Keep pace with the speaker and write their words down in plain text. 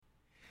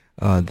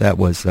That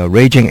was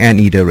Raging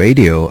Anteater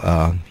Radio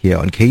here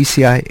on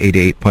KUCI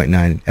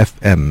 88.9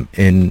 FM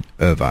in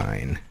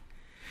Irvine.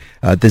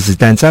 This is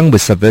Dan Zhang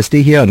with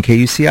Subversity here on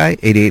KUCI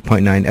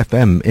 88.9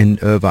 FM in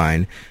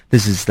Irvine.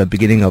 This is the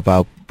beginning of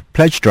our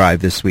pledge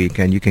drive this week,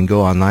 and you can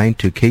go online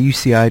to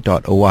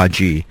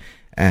kuci.org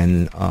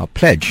and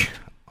pledge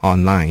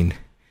online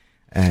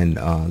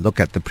and look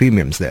at the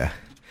premiums there.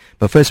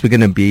 But first, we're going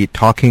to be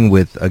talking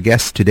with a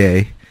guest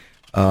today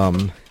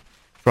from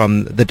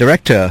the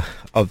director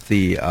of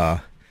the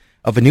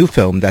of a new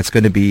film that's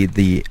going to be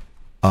the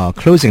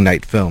closing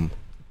night film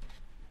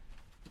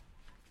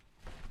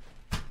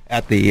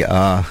at the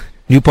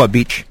Newport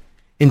Beach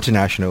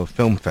International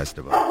Film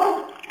Festival,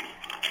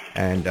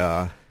 and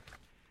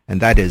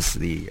that is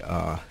the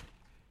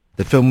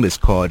film is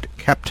called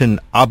Captain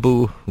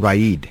Abu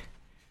Raid,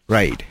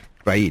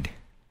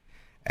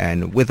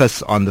 and with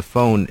us on the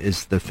phone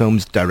is the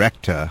film's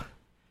director,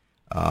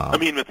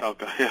 Amin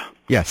Matalka. Yeah.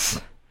 Yes,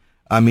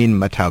 Amin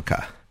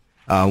Matalka.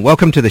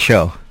 Welcome to the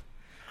show.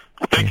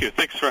 Thank you.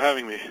 Thanks for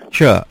having me.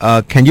 Sure.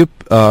 Can you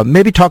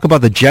maybe talk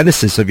about the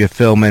genesis of your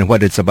film and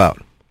what it's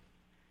about?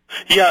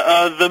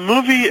 Yeah, the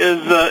movie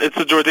is it's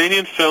a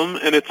Jordanian film,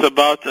 and it's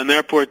about an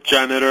airport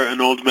janitor,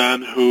 an old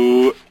man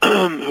who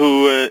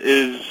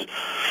is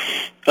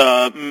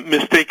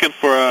mistaken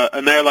for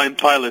an airline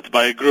pilot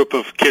by a group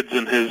of kids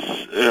in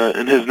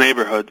his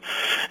neighborhood,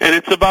 and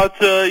it's about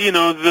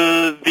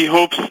the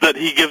hopes that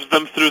he gives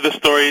them through the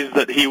stories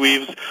that he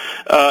weaves.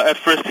 At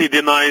first, he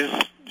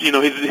denies.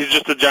 He's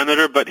just a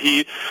janitor, but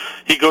he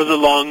goes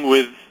along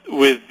with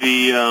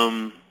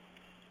the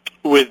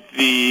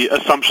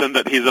assumption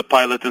that he's a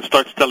pilot and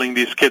starts telling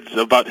these kids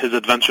about his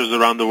adventures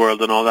around the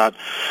world and all that.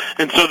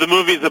 And so the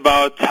movie's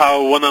about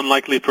how one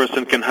unlikely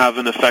person can have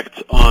an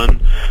effect on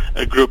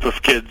a group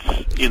of kids,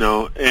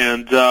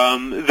 and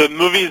the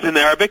movie's in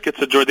Arabic. It's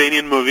a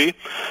Jordanian movie.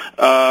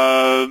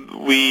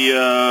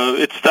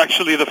 It's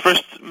actually the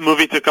first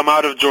movie to come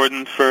out of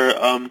Jordan for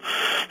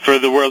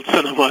the world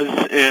cinemas,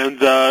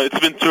 and it's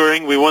been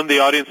touring. We won the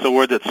Audience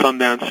Award at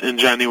Sundance in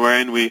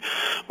January, and we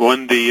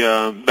won the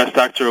Best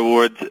Actor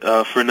Award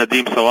for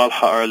Nadeem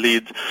Sawalha, our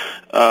lead,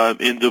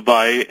 in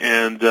Dubai,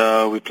 and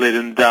we played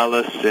in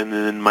Dallas and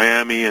in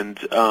Miami, and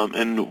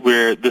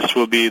this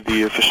will be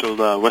the official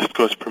West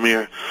Coast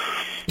premiere.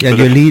 Yeah,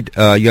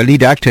 your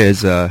lead actor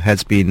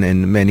has been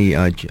in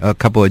a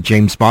couple of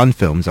James Bond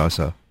films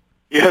also.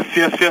 Yes.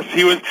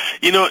 He was.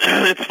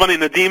 It's funny.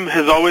 Nadeem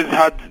has always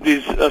had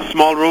these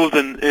small roles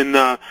in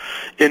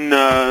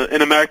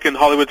American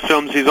Hollywood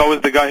films. He's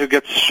always the guy who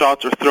gets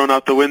shot or thrown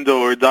out the window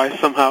or dies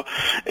somehow.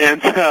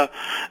 And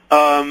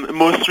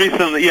most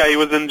recently, he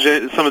was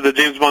in some of the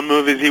James Bond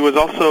movies. He was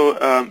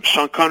also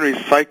Sean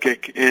Connery's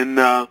psychic in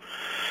The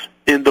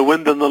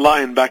Wind and the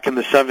Lion back in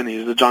the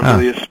 70s, the John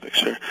Milius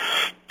picture.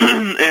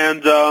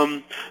 And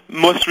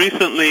most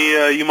recently,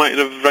 you might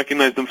have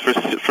recognized him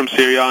from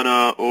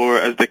Syriana, or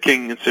as the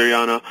king in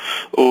Syriana,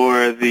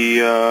 or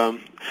the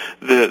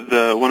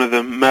one of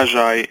the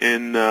Magi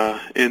in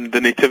the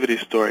Nativity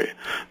story,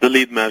 the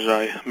lead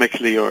Magi,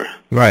 Meklior.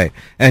 Right,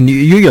 and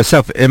you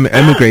yourself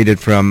emigrated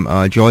from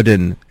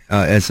Jordan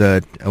was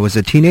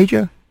a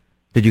teenager.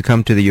 Did you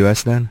come to the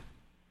U.S. then?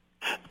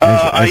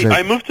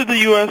 I moved to the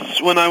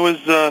U.S. when I was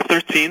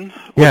 13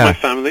 with my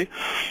family,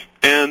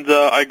 and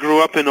I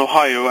grew up in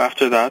Ohio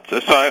after that.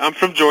 So I'm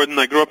from Jordan.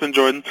 I grew up in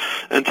Jordan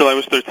until I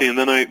was 13.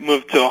 Then I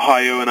moved to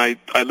Ohio, and I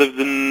lived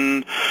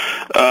in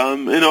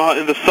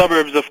the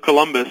suburbs of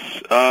Columbus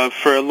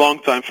for a long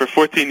time, for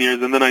 14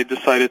 years, and then I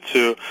decided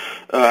to,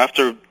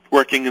 after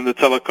working in the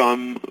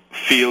telecom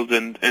field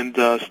and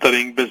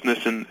studying business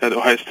at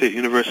Ohio State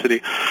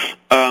University,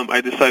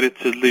 I decided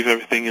to leave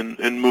everything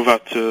and move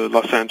out to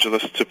Los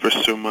Angeles to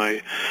pursue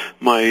my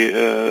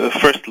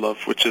first love,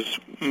 which is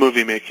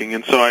movie making.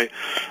 And so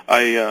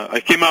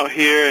I came out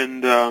here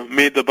and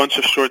made a bunch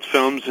of short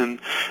films, and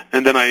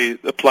then I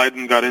applied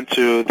and got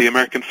into the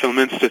American Film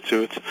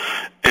Institute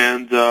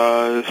and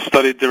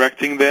studied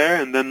directing there.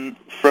 And then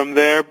from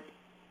there,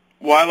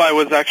 while I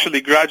was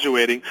actually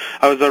graduating,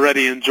 I was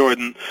already in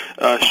Jordan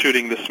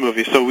shooting this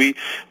movie. So we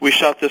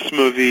shot this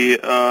movie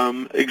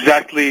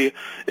exactly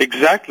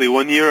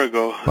 1 year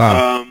ago.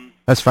 Wow,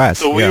 that's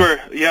fast. So we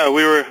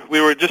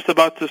were just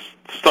about to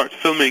start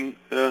filming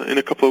in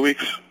a couple of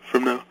weeks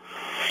from now.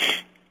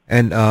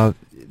 And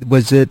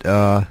was it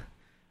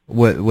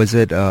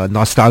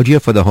nostalgia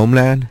for the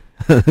homeland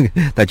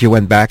that you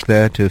went back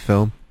there to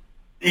film?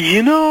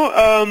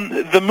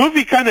 The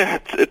movie kind of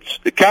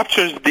it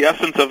captures the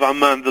essence of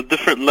Amman, the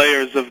different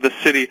layers of the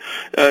city.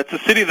 It's a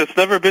city that's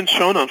never been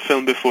shown on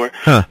film before,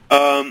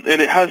 and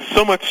it has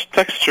so much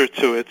texture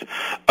to it.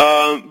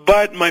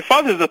 But my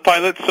father's a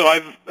pilot, so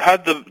I've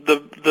had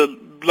the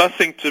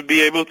blessing to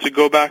be able to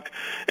go back,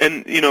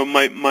 and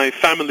my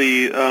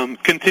family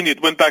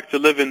went back to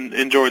live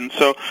in Jordan.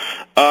 So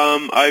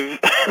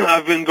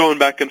I've been going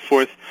back and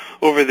forth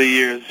over the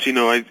years.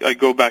 I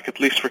go back at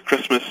least for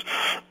Christmas.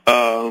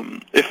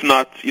 If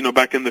not,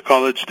 back in the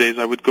college days,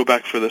 I would go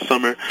back for the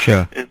summer.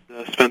 Sure. And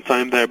spend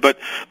time there. But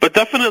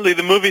definitely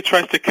the movie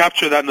tries to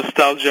capture that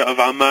nostalgia of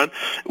Amman.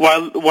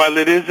 While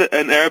it is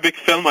an Arabic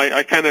film,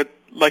 I kind of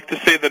like to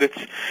say that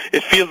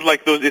it feels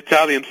like those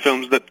Italian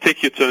films that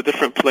take you to a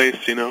different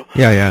place, you know.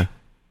 Yeah.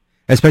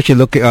 Especially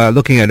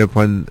looking at it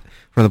from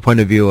the point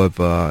of view of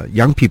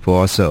young people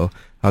also,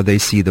 how they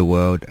see the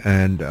world,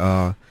 and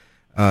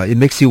it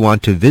makes you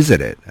want to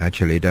visit it,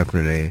 actually,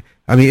 definitely.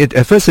 I mean,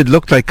 at first it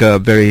looked like a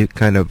very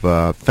kind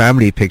of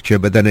family picture,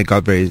 but then it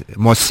got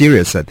more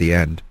serious at the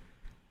end.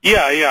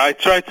 Yeah, I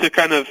tried to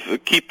kind of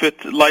keep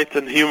it light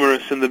and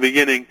humorous in the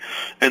beginning,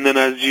 and then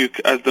as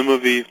the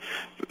movie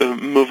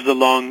moves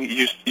along,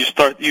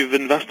 you've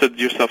invested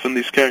yourself in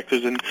these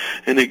characters, and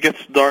it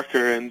gets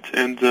darker and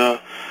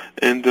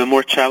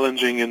more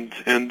challenging,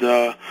 and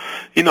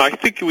you know, I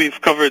think we've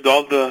covered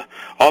all the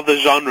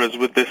genres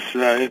with this.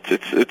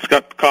 It's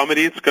got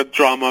comedy, it's got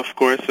drama, of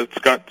course, it's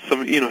got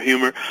some, you know,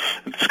 humor,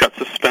 it's got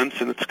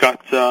suspense, and it's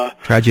got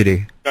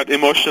tragedy, got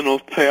emotional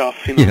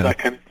payoff, you know, that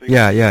kind of thing.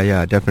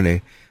 Yeah,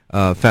 definitely.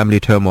 Family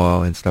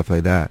turmoil and stuff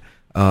like that.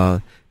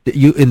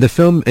 You in the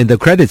film, in the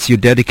credits, you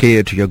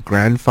dedicated to your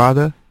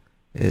grandfather.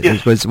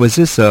 Yes. Was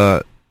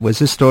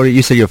this story?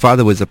 You said your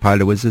father was a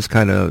pilot. Was this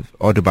kind of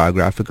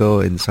autobiographical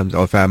in some,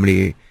 or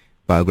family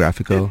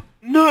biographical?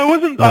 No, it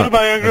wasn't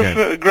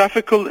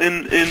autobiographical.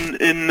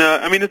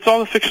 I mean, it's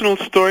all a fictional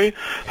story.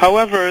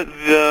 However,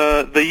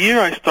 the year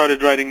I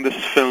started writing this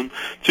film,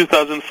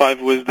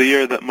 2005, was the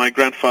year that my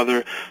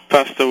grandfather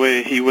passed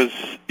away. He was,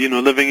 you know,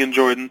 living in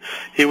Jordan.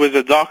 He was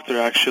a doctor,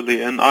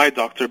 actually, an eye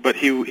doctor, but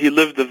he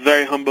lived a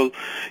very humble,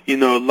 you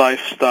know,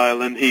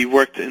 lifestyle, and he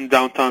worked in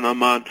downtown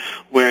Amman,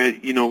 where,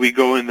 you know, we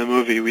go in the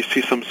movie. We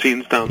see some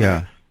scenes down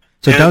there.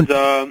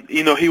 So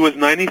you know, he was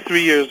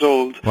 93 years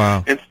old.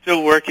 Wow. And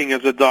still working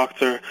as a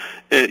doctor,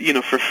 you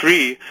know, for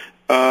free,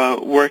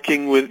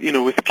 working with, you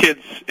know, with kids,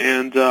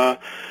 and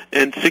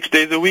 6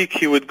 days a week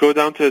he would go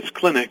down to his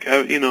clinic,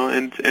 you know,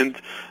 and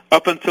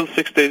up until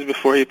 6 days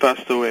before he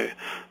passed away.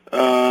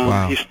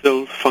 Wow. He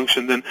still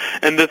functioned, and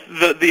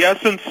the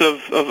essence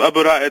of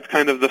Abu Ra'ed,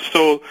 kind of the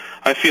soul,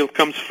 I feel,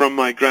 comes from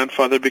my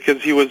grandfather,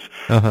 because he was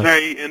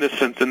very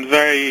innocent and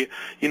very,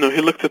 you know,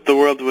 he looked at the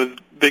world with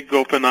big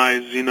open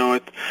eyes, you know,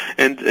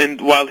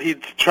 and while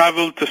he'd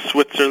traveled to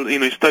Switzerland, you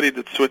know, he studied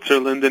at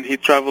Switzerland, and he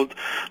traveled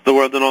the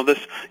world and all this,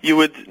 you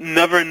would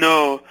never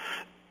know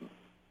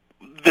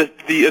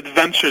the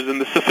adventures and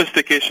the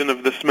sophistication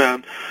of this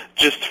man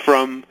just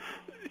from,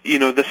 you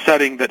know, the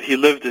setting that he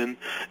lived in,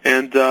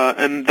 and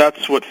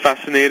that's what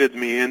fascinated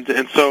me,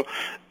 and so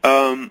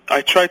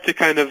I tried to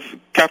kind of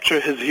capture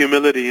his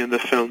humility in the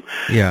film,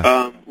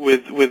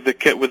 with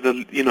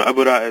the you know,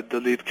 Abu Ra'ed, the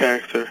lead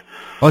character.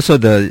 Also,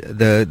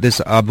 this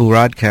Abu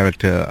Ra'ed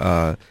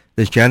character,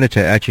 this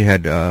janitor, actually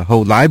had a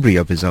whole library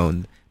of his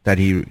own that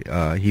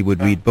he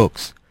would read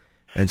books.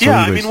 And so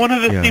I mean, one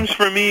of the themes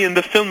for me in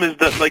the film is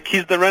that, like,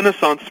 he's the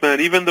Renaissance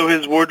man. Even though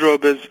his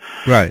wardrobe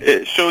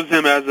it shows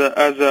him as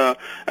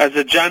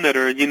a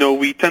janitor. You know,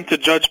 we tend to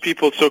judge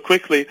people so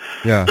quickly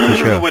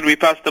when we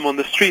pass them on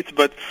the streets.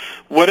 But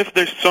what if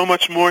there's so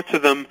much more to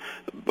them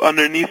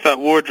underneath that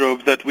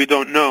wardrobe that we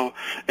don't know?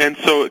 And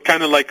so,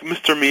 kind of like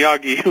Mr.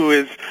 Miyagi, who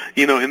is,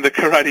 you know, in the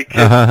Karate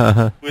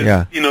Kid,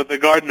 with, you know, the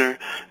gardener,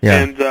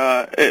 and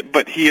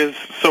but he is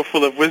so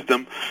full of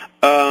wisdom.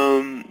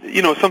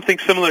 You know, something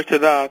similar to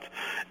that.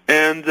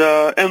 And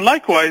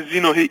likewise,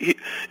 you know, he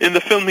in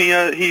the film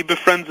he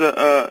befriends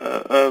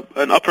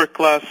an upper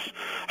class,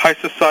 high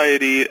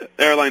society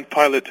airline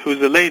pilot who's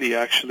a lady,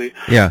 actually,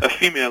 a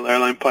female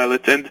airline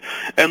pilot, and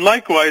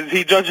likewise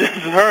he judges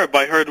her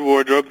by her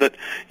wardrobe, that,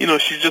 you know,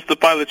 she's just a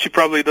pilot, she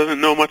probably doesn't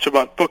know much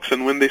about books,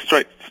 and when they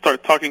start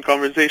talking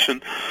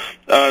conversation,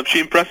 she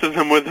impresses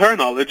him with her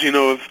knowledge, you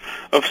know,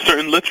 of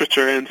certain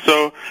literature, and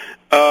so.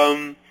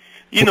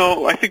 You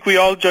know, I think we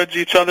all judge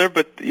each other,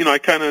 but, you know, I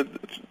kind of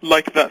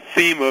like that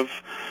theme of,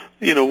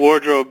 you know,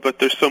 wardrobe, but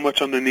there's so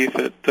much underneath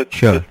it.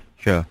 Sure.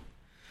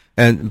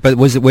 But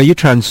were you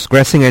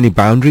transgressing any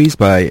boundaries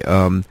by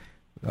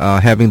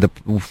having the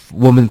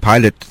woman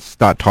pilot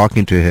start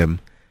talking to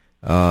him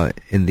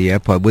in the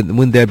airport?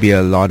 Wouldn't there be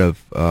a lot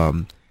of,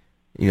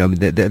 you know,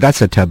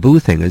 that's a taboo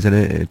thing, isn't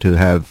it, to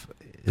have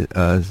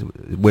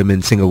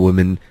single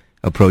women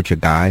approach a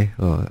guy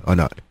or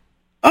not?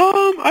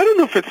 I don't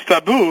know if it's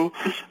taboo,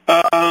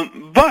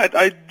 but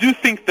I do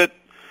think that,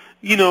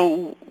 you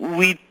know,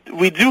 we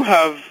do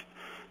have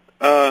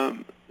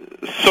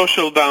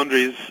social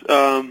boundaries,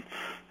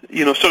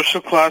 you know, social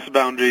class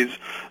boundaries,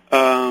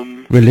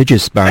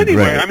 religious boundaries.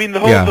 Anyway, I mean, the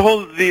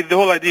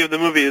whole idea of the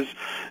movie is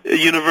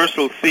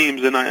universal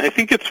themes, and I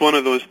think it's one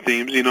of those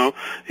themes. You know,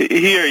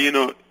 here, you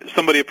know,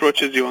 somebody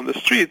approaches you on the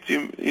street,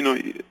 you know,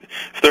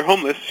 if they're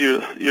homeless,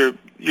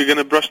 you're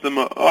gonna brush them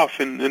off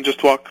and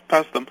just walk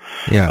past them.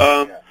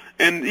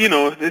 And, you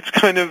know, it's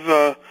kind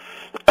of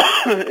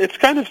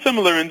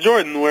similar in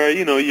Jordan, where,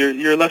 you know,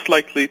 you're less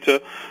likely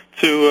to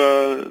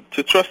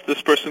trust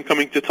this person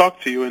coming to talk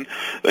to you,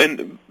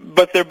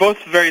 but they're both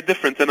very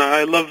different. And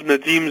I love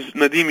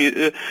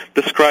Nadim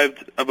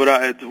described Abu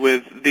Ra'ed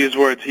with these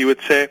words. He would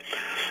say,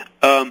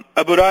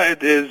 Abu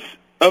Ra'ed is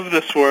of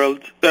this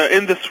world,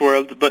 in this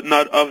world, but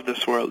not of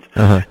this world.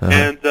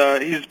 And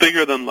he's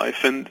bigger than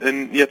life,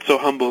 and yet so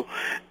humble.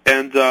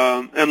 And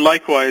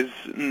likewise,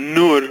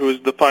 Noor, who is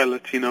the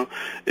pilot,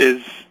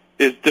 is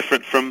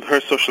different from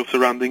her social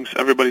surroundings.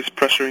 Everybody's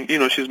pressuring,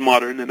 she's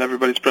modern, and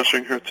everybody's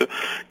pressuring her to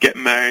get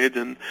married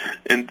and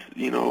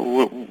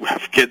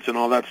have kids and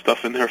all that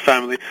stuff in her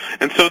family.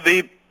 And so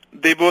they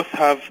both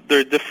have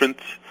they're different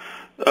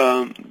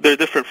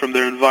from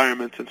their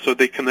environment, and so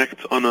they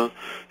connect on a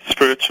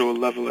spiritual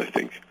level, I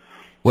think.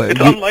 Well, it's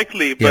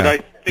unlikely, but I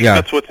think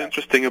that's what's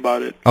interesting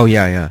about it. Oh,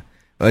 yeah.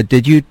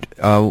 Did you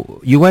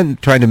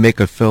weren't trying to make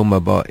a film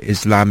about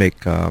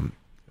Islamic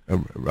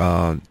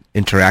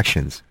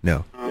interactions?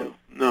 No.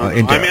 No.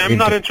 I'm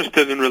not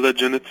interested in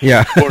religion. It's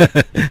boring,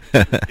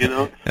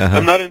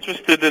 I'm not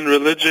interested in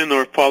religion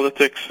or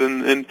politics,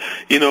 and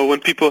when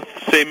people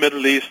say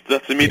Middle East,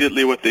 that's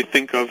immediately what they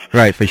think of.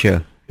 Right, for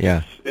sure.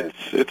 Yeah.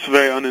 It's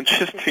very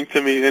uninteresting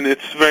to me, and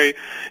it's very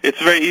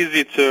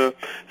easy to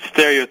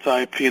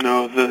stereotype,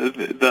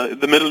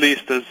 the Middle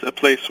East as a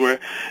place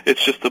where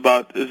it's just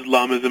about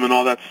Islamism and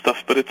all that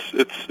stuff, but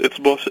it's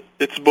bullshit.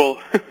 It's bull.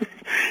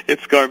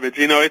 It's garbage.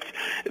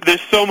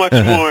 There's so much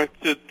more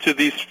to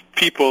these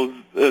people,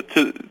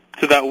 to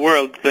that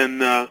world than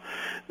the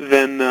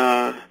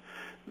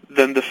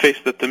face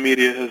that the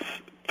media has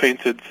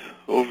painted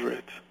over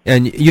it.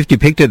 And you've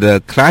depicted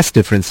the class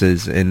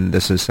differences in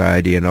the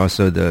society, and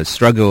also the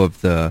struggle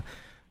of the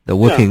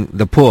working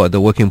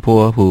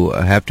poor who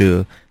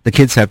the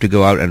kids have to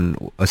go out, and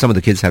some of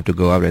the kids have to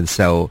go out and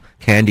sell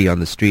candy on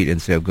the street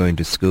instead of going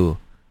to school.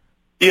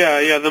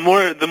 Yeah. The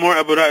more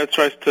Abu Ra'ad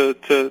tries to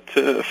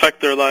affect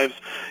their lives,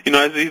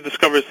 as he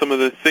discovers some of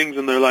the things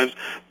in their lives,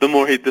 the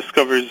more he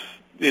discovers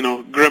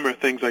grimmer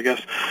things, I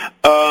guess.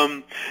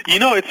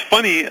 It's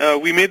funny,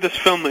 we made this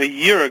film a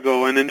year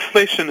ago, and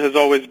inflation has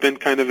always been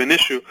kind of an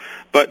issue.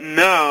 But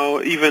now,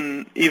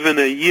 even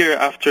a year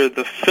after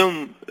the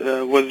film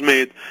was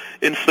made,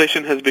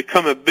 inflation has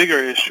become a bigger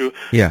issue.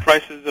 Yeah.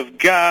 Prices of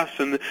gas,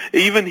 and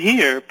even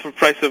here,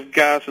 price of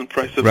gas and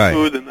price of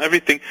food and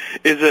everything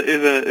is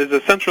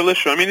a central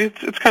issue. I mean,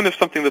 it's kind of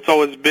something that's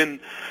always been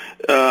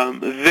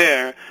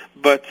there,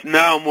 but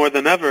now more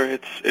than ever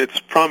it's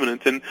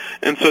prominent, and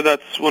so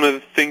that's one of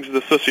the things,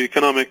 the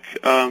socioeconomic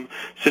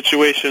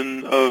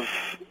situation of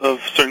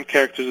certain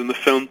characters in the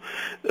film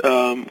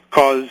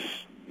cause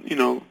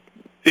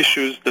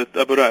issues that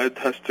Abu Ra'ad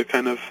has to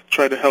kind of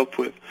try to help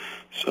with.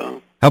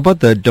 So how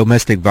about the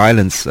domestic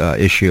violence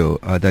issue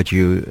that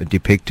you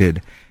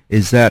depicted?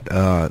 Is that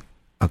a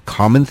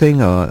common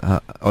thing,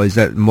 or is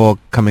that more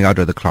coming out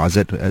of the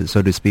closet,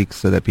 so to speak,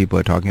 so that people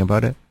are talking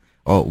about it?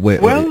 I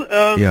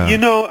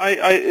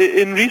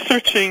in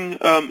researching,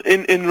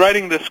 in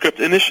writing the script,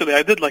 initially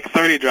I did like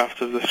 30 drafts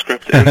of the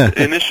script, and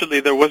initially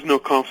there was no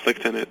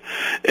conflict in it,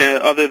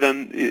 other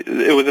than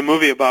it was a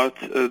movie about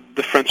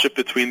the friendship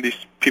between these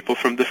people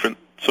from different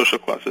social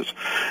classes.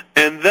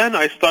 And then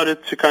I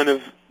started to kind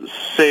of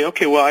say,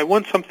 okay, well, I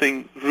want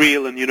something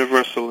real and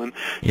universal and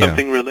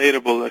something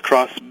relatable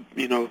across,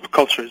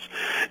 cultures.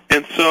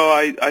 And so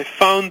I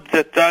found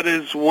that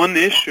is one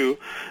issue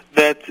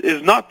that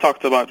is not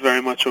talked about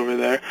very much over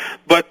there,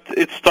 but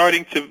it's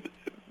starting to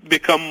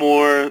become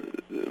more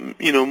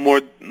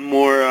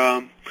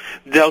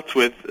dealt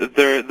with.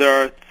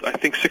 There are, I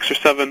think, 6 or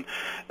 7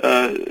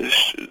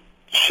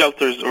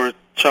 shelters or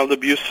child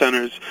abuse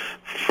centers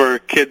for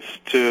kids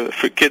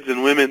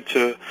and women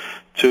to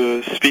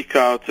speak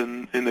out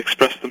and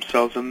express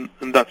themselves and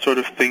that sort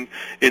of thing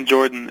in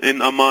Jordan,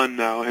 in Amman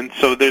now. And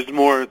so there's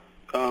more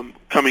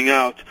coming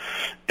out,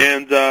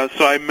 and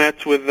so I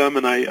met with them,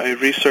 and I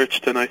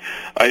researched, and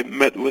I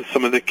met with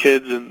some of the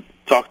kids and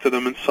talked to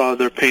them and saw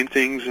their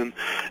paintings, and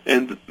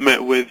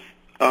met with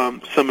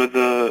some of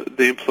the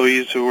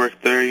employees who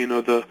worked there,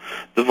 the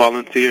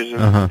volunteers,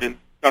 and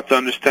got to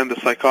understand the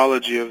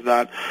psychology of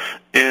that,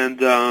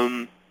 and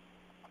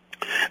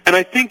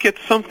I think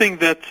it's something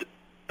that,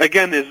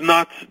 again, is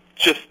not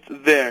just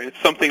there. It's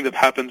something that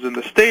happens in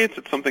the States.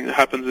 It's something that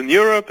happens in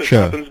Europe. It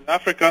happens in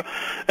Africa,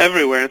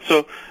 everywhere. And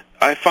so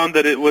I found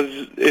that it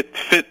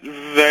fit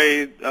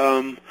very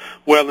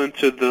well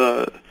into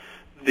the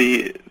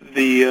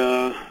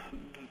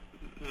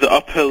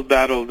uphill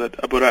battle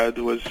that Abu Ra'ad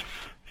was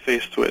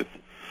faced with.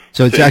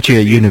 So it's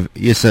actually you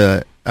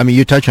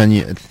touch on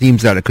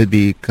themes that could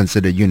be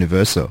considered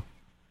universal.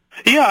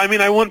 Yeah, I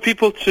mean, I want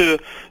people to,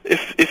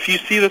 if you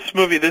see this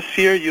movie this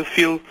year, you'll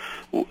feel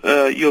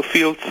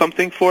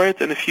something for it,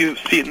 and if you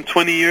see it in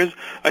 20 years,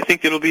 I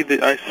think it'll be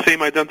the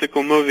same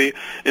identical movie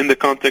in the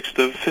context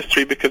of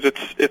history, because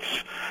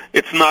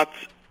it's not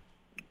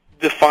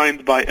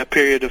defined by a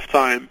period of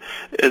time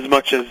as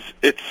much as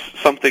it's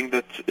something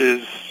that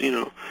is,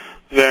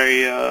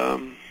 very,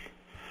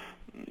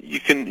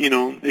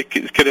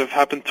 it could have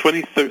happened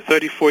 20,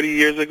 30, 40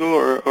 years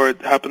ago, or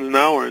it happens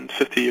now, or in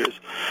 50 years.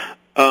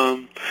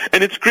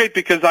 And it's great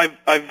because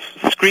I've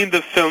screened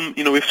the film.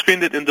 We've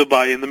screened it in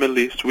Dubai, in the Middle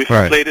East. We've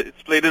played it.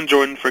 It's played in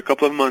Jordan for a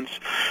couple of months,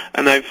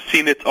 and I've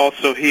seen it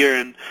also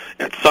here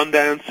at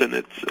Sundance, and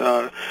it's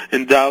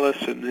in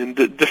Dallas, and in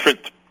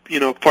different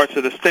parts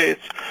of the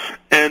States.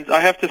 And I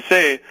have to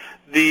say,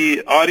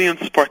 the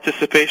audience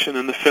participation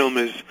in the film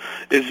is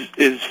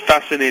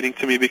fascinating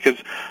to me, because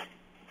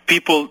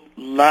people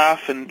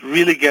laugh and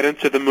really get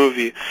into the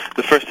movie,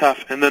 the first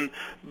half, and then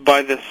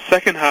by the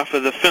second half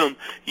of the film,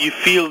 you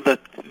feel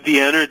that the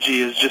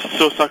energy is just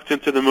so sucked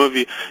into the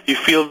movie. You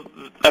feel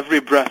every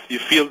breath. You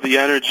feel the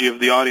energy of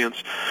the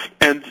audience.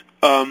 And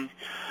I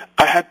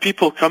had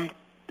people come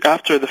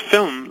after the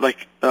film,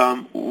 like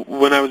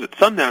when I was at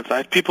Sundance, I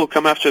had people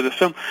come after the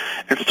film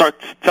and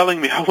start telling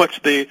me how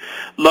much they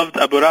loved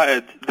Abu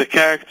Raed, the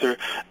character,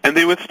 and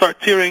they would start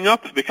tearing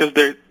up because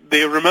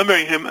they're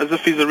remembering him as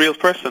if he's a real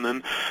person.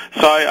 And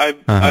so I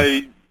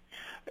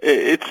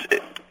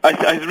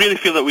really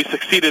feel that we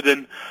succeeded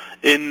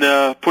in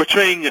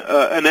portraying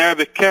an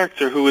Arabic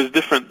character who is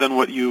different than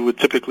what you would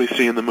typically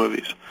see in the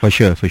movies. For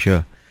sure.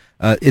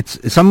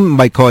 It's some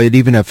might call it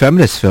even a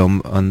feminist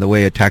film on the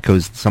way it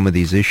tackles some of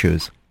these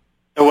issues.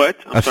 A what?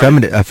 A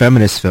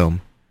feminist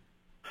film.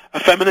 A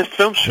feminist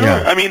film, sure.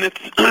 Yeah. I mean,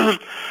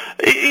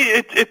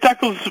 it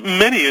tackles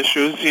many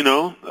issues.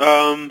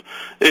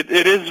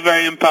 It is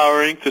very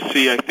empowering to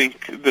see. I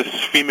think this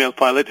female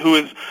pilot, who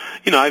is,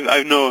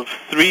 I know of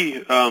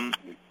 3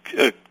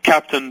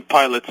 captain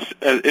pilots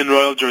in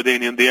Royal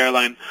Jordanian, the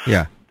airline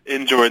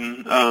in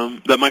Jordan,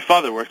 that my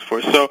father worked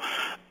for. So,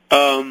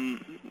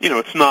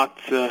 it's not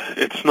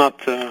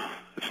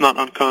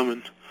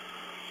uncommon.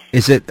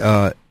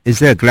 Is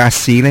there a glass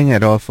ceiling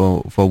at all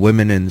for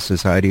women in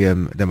society?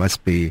 There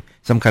must be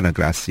some kind of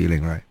glass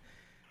ceiling, right?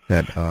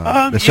 That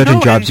there's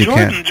certain jobs you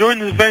can't.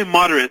 Jordan is very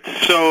moderate,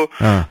 so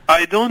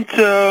I don't.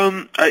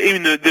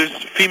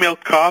 There's female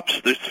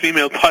cops, there's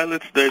female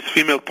pilots, there's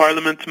female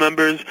parliament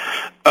members,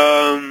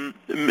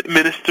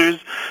 ministers.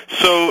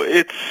 So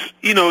it's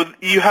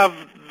you have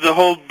the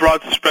whole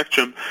broad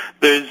spectrum.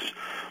 There's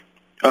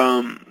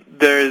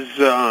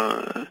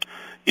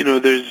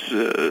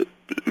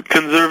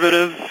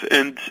conservative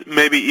and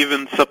maybe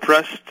even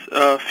suppressed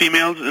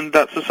females in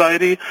that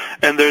society,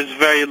 and there's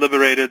very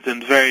liberated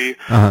and very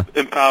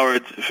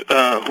empowered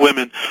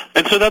women.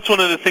 And so that's one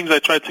of the things I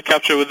tried to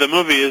capture with the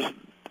movie, is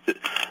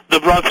the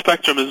broad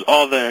spectrum is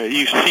all there.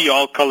 You see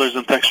all colors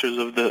and textures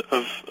of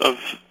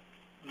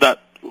that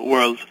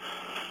world.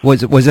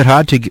 Was it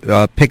hard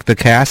to pick the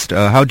cast?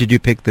 How did you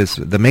pick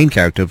the main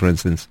character, for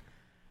instance?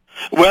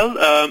 Well,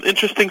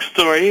 interesting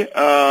story.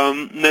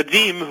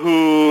 Nadim,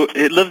 who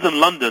lives in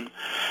London,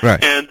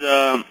 right,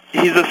 and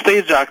he's a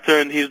stage actor,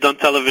 and he's done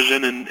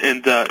television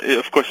and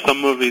of course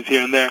some movies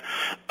here and there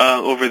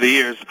over the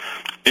years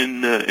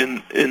in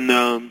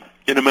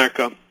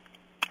America.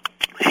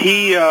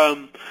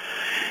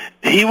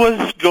 He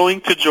was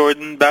going to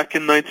Jordan back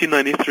in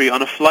 1993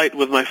 on a flight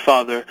with my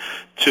father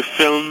to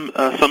film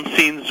some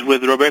scenes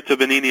with Roberto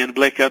Benigni and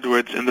Blake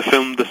Edwards in the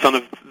film The Son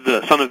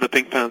of the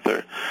Pink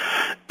Panther.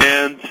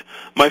 And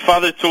my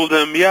father told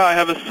him, "Yeah, I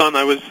have a son."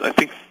 I was, I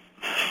think,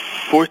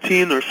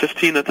 14 or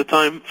 15 at the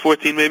time,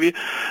 14 maybe.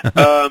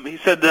 He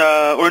said,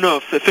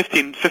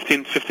 15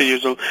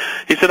 years old.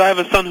 He said, "I have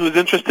a son who's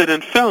interested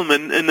in film."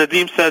 And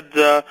Nadim said,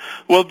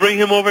 "Well, bring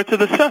him over to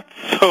the set."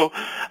 So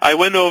I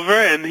went over,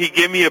 and he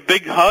gave me a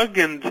big hug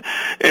and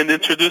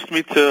introduced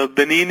me to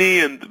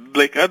Benigni and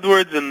Blake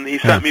Edwards, and he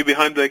sat me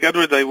behind Blake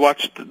Edwards. I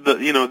watched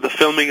the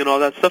filming and all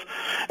that stuff,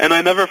 and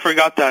I never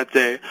forgot that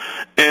day.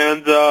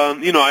 And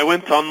I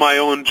went on my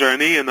own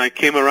journey, and I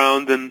came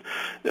around, and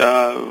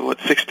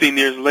 16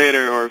 years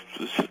later, or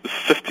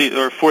 15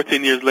 or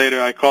 14 years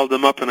later, I called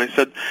him up and I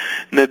said,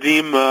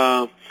 "Nadim,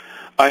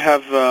 I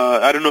have,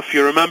 I don't know if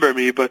you remember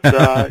me, but,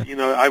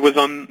 I was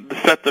on the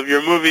set of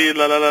your movie,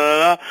 la la la la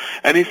la."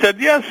 And he said,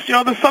 "Yes,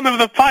 you're the son of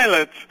the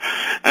pilot."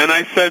 And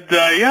I said,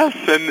 "Yes."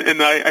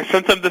 And I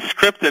sent him the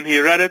script, and he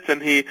read it,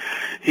 and he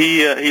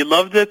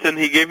loved it, and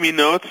he gave me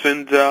notes,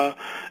 and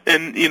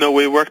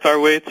we worked our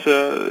way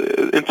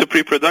into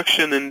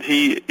pre-production, and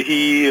he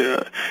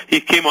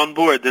came on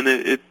board, and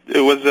it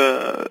was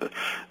a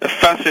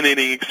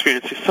fascinating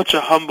experience. He's such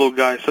a humble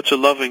guy, such a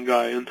loving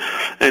guy, and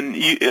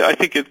I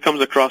think it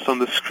comes across on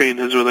the screen,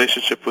 his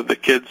relationship with the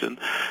kids and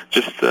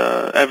just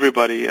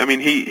everybody. I mean,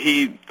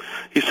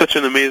 he's such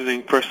an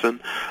amazing person,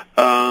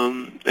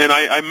 and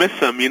I miss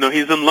him.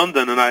 He's in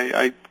London, and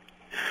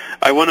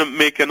I want to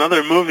make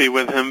another movie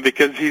with him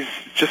because he's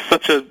just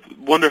such a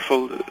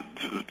wonderful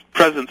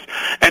presence,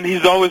 and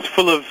he's always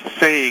full of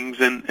sayings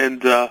and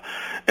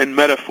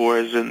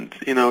metaphors and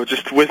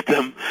just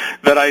wisdom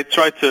that I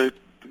try to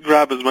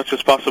grab as much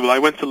as possible. I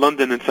went to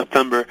London in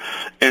September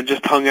and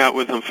just hung out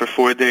with him for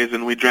 4 days,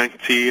 and we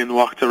drank tea and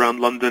walked around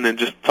London and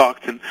just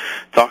talked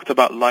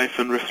about life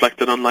and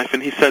reflected on life.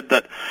 And he said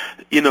that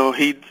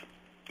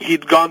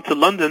he'd gone to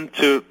London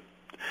to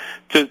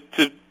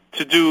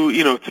do,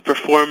 to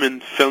perform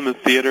in film and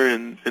theater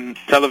and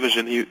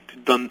television. He'd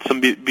done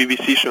some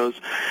BBC shows,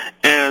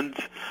 and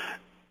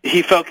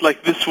he felt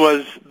like this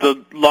was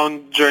the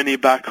long journey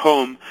back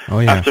home. Oh,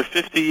 yeah. After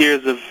 50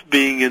 years of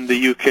being in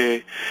the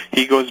UK,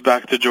 he goes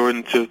back to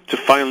Jordan to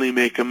finally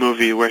make a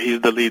movie where he's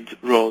the lead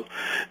role.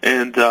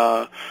 And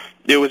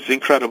It was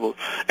incredible.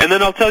 And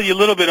then I'll tell you a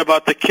little bit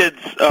about the kids.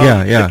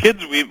 The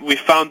kids, we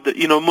found that,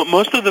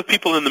 most of the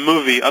people in the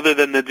movie, other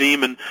than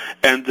Nadim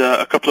and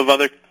a couple of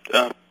other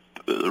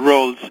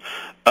roles,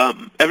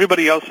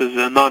 everybody else is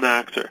a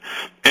non-actor.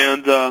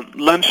 And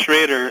Len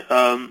Schrader,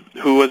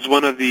 who was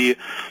one of the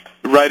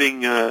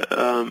writing, he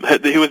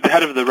was the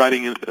head of the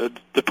writing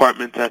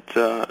department at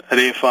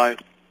AFI.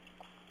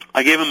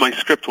 I gave him my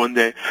script one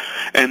day,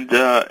 and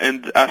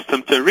asked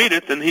him to read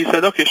it, and he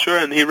said, "Okay, sure."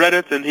 And he read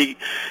it, and he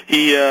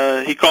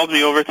called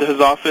me over to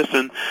his office,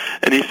 and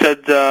he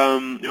said,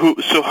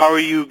 "So how are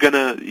you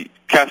gonna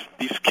cast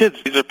these kids?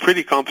 These are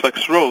pretty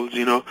complex roles,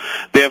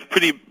 They have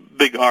pretty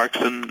big arcs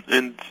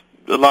and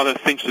a lot of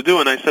things to do."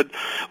 And I said,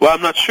 "Well,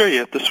 I'm not sure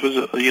yet." This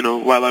was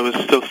while I was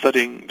still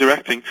studying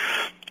directing,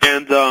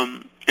 and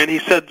he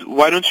said,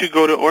 "Why don't you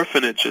go to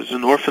orphanages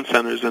and orphan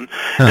centers?" And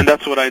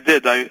that's what I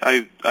did.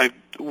 I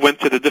went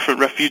to the different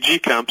refugee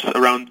camps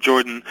around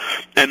Jordan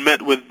and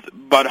met with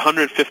about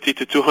 150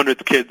 to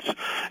 200 kids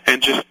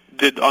and just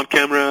did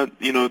on-camera,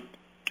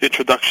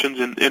 introductions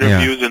and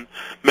interviews and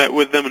met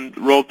with them and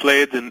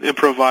role-played and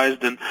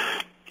improvised and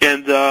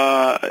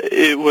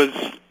it was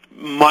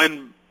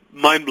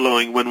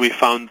mind-blowing when we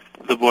found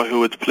the boy who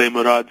would play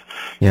Murad,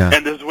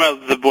 and as well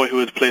the boy who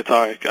would play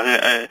Tariq.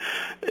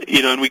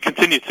 And we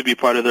continue to be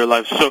part of their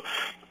lives. So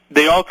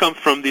they all come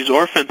from these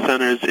orphan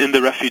centers in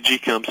the refugee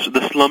camps,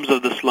 the slums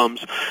of the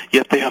slums,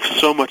 yet they have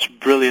so much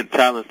brilliant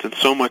talent and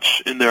so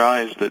much in their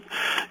eyes that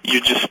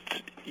you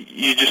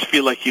just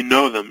feel like you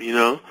know them,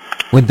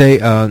 Would they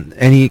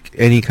any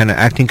kind of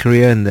acting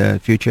career in the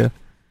future?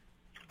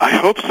 I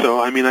hope so.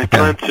 I mean, I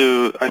plan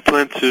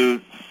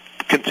to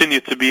continue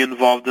to be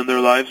involved in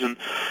their lives,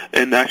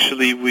 and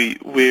actually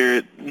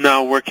we're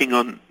now working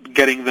on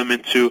getting them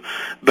into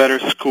better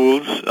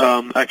schools,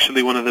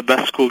 actually one of the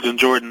best schools in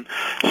Jordan.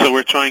 So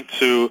we're trying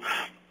to,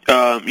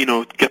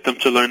 get them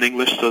to learn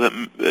English so that,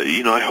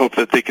 I hope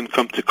that they can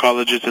come to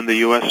colleges in the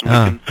U.S.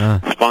 and we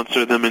can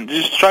sponsor them and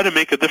just try to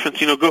make a difference.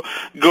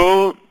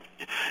 Go,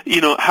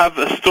 have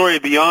a story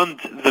beyond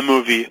the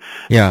movie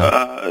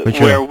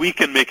where we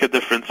can make a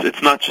difference.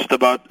 It's not just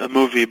about a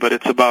movie, but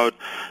it's about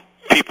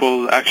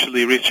people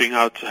actually reaching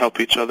out to help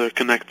each other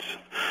connect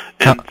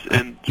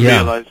and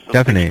realize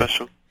something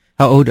special.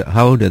 How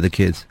old are the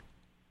kids?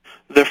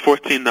 They're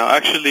 14 now.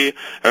 Actually,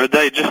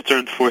 Ardai just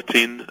turned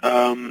 14,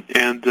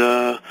 and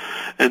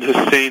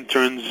Hussein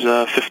turns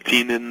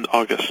 15 in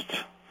August.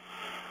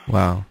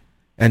 Wow!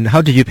 And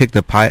how did you pick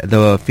the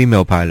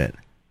female pilot?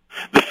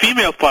 The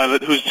female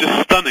pilot, who's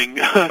just stunning.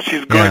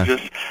 She's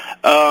gorgeous.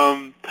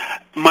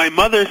 My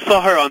mother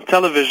saw her on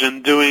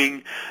television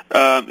doing.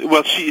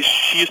 She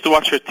used to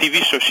watch her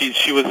TV show.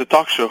 She was a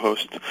talk show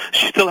host.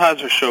 She still has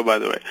her show, by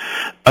the way.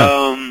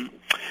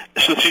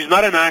 So she's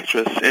not an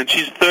actress, and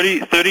she's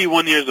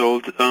 31 years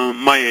old,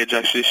 my age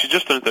actually. She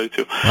just turned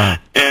 32. Wow.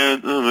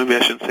 And maybe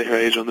I shouldn't say her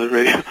age on the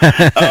radio.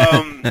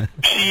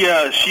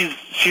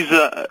 She's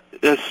a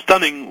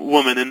stunning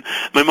woman, and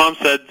my mom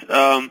said,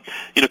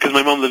 because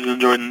my mom lives in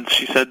Jordan,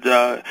 she said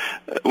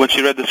when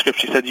she read the script,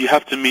 she said you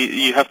have to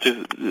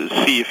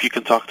see if you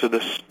can talk to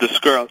this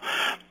girl.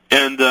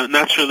 And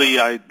naturally,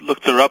 I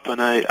looked her up,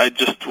 and I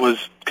just was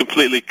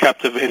completely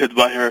captivated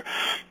by her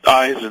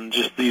eyes and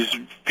just their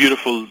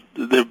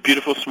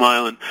beautiful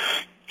smile.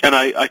 And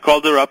I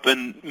called her up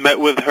and met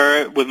with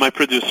her, with my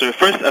producer. At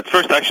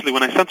first, actually,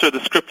 when I sent her the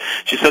script,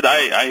 she said,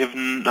 I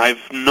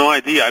have no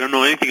idea. I don't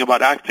know anything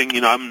about acting.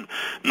 I'm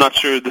not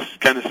sure. This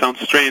kind of sounds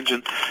strange.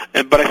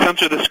 But I sent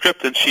her the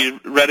script, and she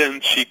read it,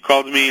 and she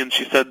called me, and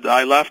she said,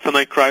 I laughed and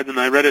I cried, and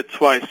I read it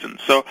twice. And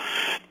so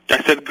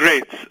I said,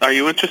 great. Are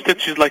you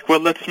interested? She's like, well,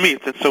 let's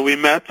meet. And so we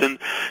met, and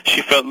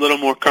she felt a little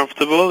more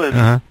comfortable.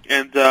 And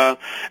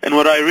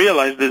what I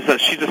realized is that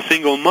she's a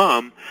single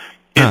mom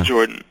in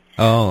Jordan,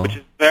 which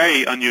is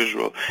very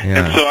unusual.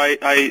 Yeah. And so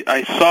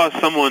I saw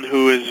someone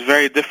who is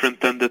very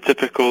different than the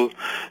typical,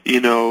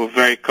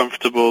 very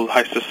comfortable,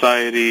 high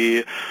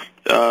society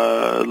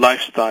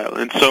lifestyle.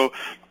 And so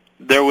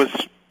there was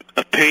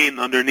a pain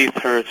underneath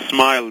her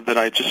smile that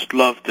I just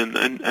loved.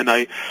 And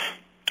I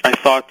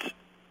thought,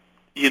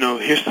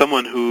 here's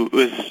someone who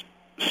is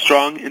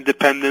strong,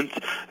 independent,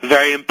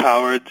 very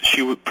empowered.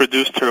 She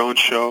produced her own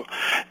show,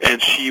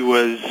 and she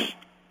was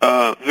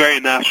very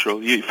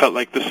natural. You felt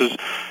like this is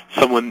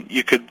someone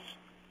you could,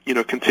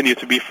 continue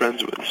to be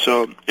friends with.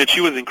 So, and she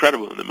was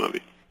incredible in the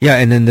movie. Yeah,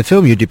 and in the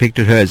film you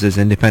depicted her as this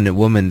independent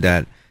woman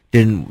that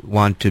didn't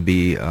want to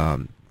be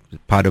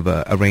part of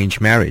a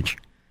arranged marriage.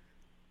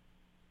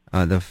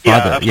 The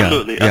father,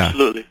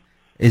 absolutely.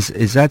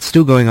 Is that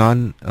still going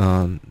on?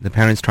 The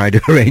parents try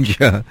to arrange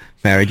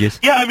marriages?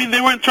 Yeah, I mean,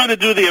 they weren't trying to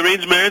do the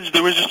arranged marriage. They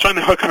were just trying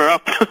to hook her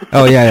up.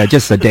 Oh, yeah,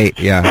 just a date,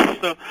 yeah.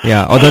 So,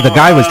 yeah, although the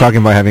guy was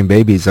talking about having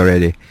babies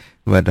already.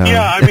 But,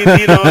 yeah, I mean,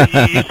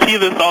 you see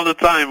this all the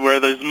time where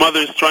there's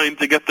mothers trying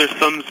to get their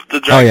sons to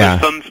drag their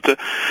sons to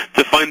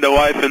find a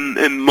wife,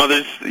 and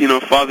mothers,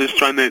 fathers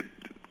trying to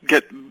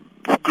get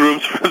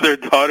grooms for their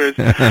daughters.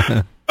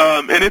 And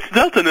it's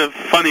dealt in a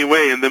funny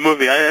way in the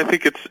movie. I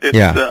think it's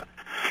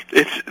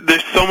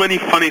there's so many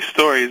funny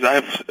stories. I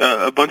have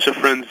a bunch of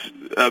friends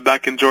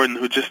back in Jordan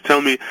who just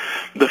tell me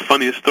the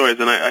funniest stories,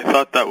 and I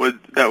thought that would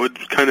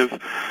kind of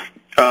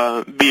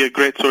be a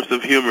great source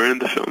of humor in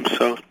the film.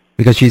 So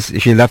because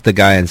she left the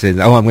guy and says,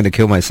 "Oh, I'm going to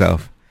kill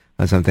myself,"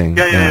 or something.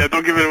 Yeah.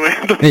 Don't give it away.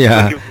 Don't give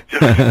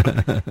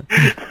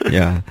it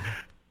yeah.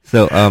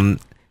 So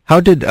how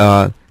did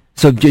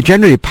so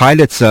generally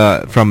pilots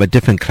from a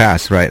different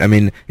class, right? I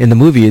mean, in the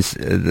movies,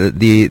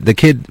 the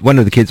kid, one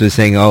of the kids was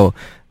saying, "Oh,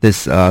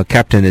 this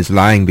captain is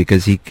lying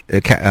because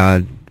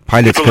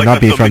pilots could not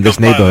be from this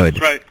neighborhood."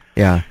 Pilots, right?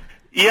 Yeah.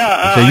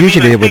 Yeah. So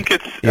usually it would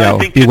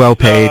be well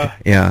paid.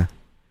 Yeah.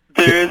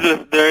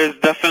 There is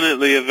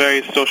definitely a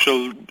very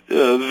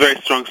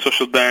strong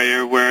social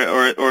barrier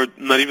or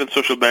not even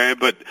social barrier,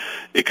 but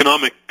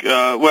economic.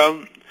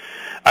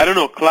 I don't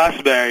know,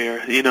 class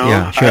barrier.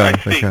 Yeah, sure, I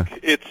think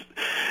it's,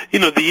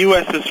 the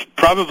U.S. is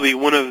probably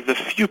one of the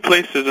few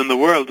places in the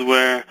world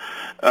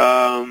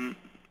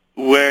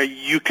where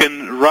you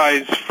can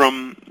rise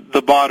from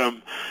the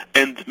bottom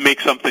and make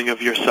something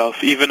of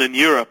yourself. Even in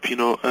Europe,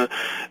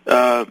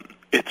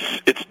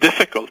 it's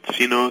difficult.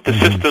 The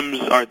systems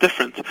are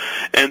different,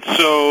 and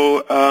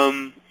so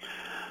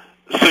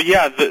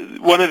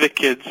one of the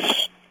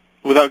kids,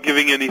 without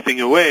giving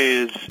anything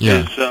away,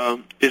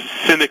 is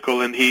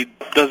cynical, and he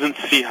doesn't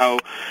see how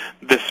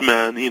this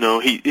man,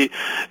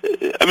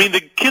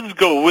 the kids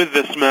go with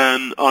this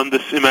man on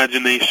this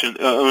imaginary,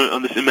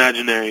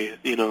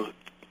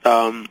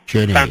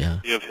 journey,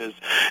 fantasy of his,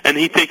 and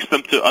he takes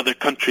them to other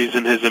countries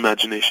in his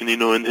imagination,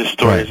 in his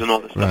stories and all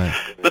this stuff.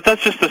 Right. But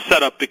that's just a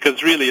setup,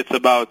 because really it's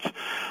about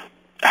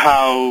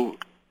how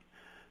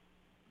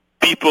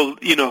people,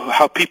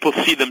 how people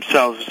see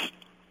themselves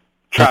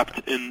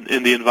trapped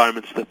in the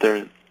environments that they're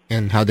in.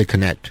 And how they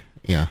connect,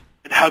 yeah.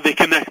 And how they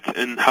connect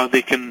and how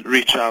they can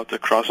reach out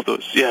across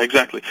those. Yeah,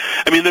 exactly.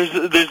 I mean,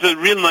 there's a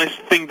real nice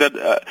thing that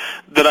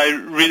I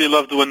really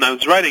loved when I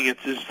was writing it,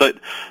 is that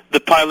the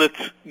pilot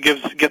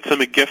gets him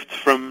a gift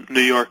from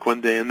New York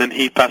one day, and then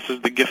he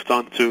passes the gift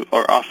on to,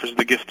 or offers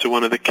the gift to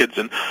one of the kids,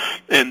 and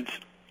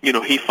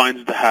he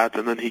finds the hat,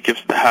 and then he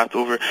gives the hat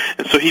over,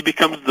 and so he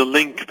becomes the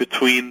link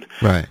between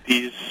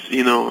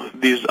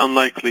these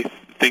unlikely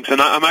things.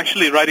 And I'm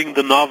actually writing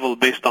the novel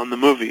based on the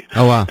movie.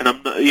 Oh wow! And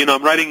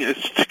I'm writing it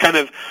to kind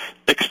of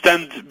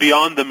extend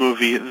beyond the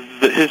movie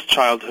his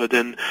childhood,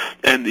 and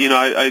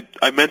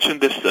I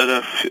mentioned this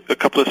at a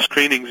couple of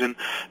screenings, and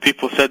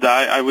people said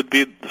that I would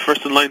be the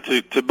first in line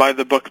to buy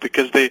the book,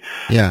 because they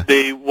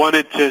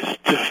wanted to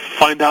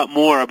find out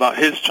more about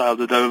his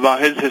childhood,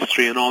 about his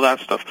history, and all that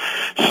stuff.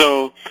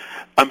 So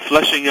I'm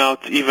fleshing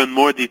out even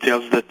more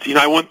details that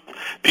I want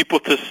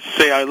people to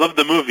say I love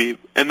the movie,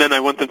 and then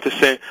I want them to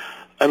say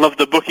I love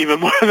the book even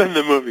more than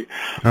the movie.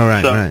 All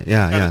right, so right,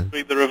 yeah.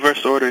 Make the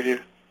reverse order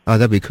here. Oh,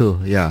 that'd be cool.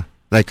 Yeah,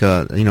 like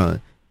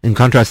in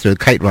contrast to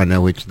Kite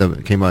Runner, which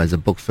came out as a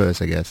book first,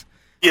 I guess.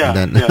 Yeah.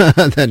 And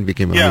then then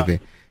became a movie.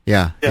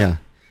 Yeah.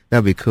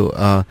 That'd be cool.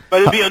 But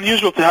it'd be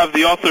unusual to have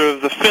the author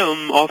of the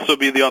film also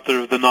be the author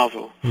of the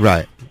novel.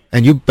 Right.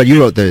 And you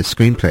wrote the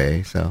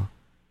screenplay, so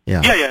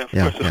yeah.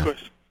 Yeah. Of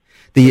course.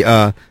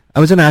 I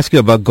was going to ask you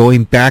about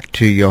going back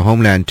to your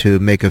homeland to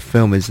make a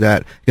film. Is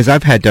that because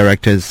I've had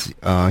directors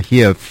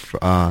here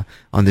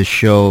on the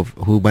show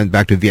who went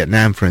back to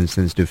Vietnam, for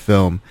instance, to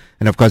film,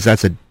 and of course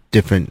that's a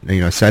different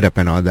setup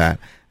and all that,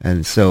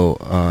 and so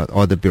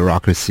all the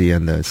bureaucracy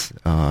and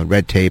the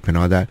red tape and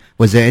all that.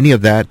 Was there any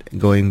of that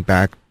going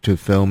back to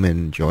film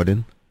in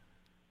Jordan?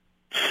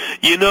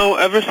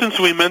 Ever since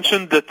we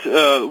mentioned that,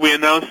 we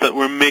announced that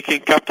we're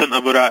making Captain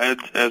Abu Ra'ed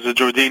as a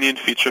Jordanian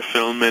feature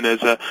film, and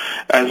as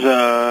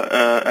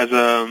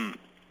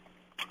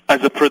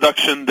a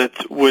production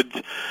that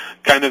would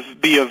kind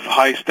of be of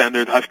high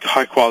standard,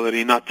 high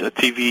quality, not a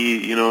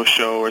TV,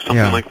 show or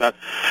something like that.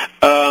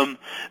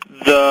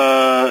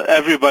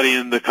 Everybody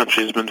in the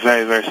country has been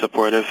very, very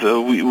supportive.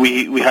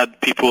 We had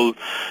people,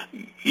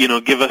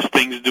 give us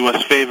things, do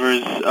us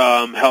favors,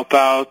 help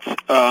out,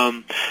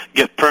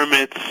 get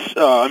permits.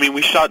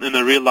 We shot in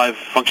a real life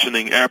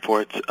functioning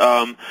airport.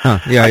 I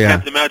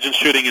can't imagine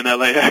shooting in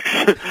LAX.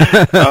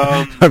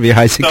 Probably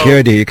high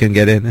security, you can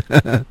get in.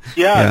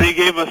 They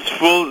gave us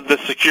the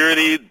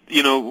security.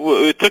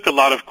 It took a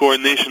lot of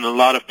coordination, a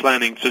lot of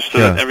planning just so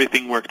that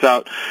everything worked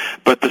out.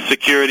 But the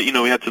security,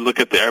 we had to look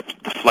at the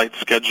flight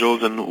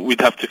schedules, and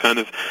we'd have to kind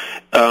of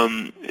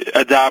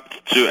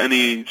adapt to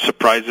any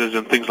surprises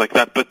and things like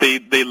that. But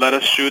they let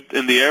us shoot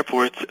in the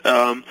airport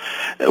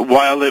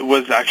while it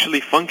was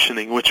actually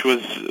functioning, which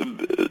was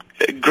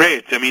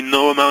great.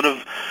 No amount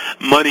of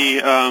money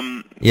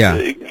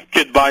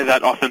could buy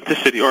that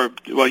authenticity,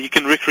 you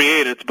can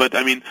recreate it, but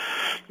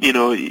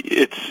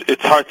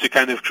it's hard to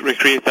kind of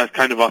recreate that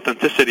kind of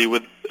authenticity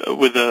with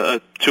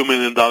a $2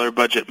 million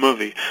budget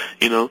movie,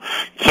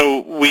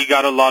 So we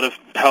got a lot of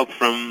help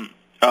from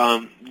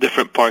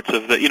different parts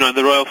of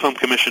the Royal Film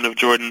Commission of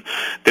Jordan.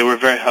 They were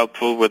very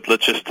helpful with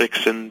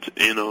logistics and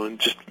and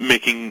just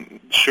making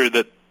sure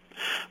that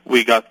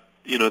we got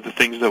the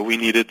things that we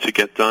needed to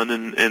get done,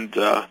 and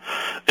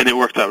it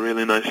worked out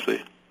really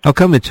nicely. How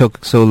come it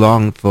took so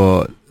long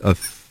for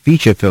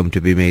feature film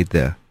to be made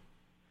there?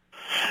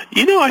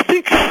 I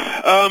think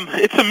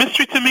it's a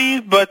mystery to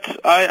me, but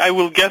I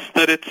will guess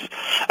that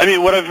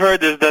what I've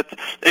heard is that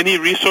any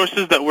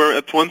resources that were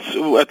at one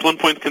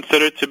point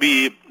considered to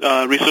be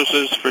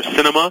resources for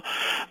cinema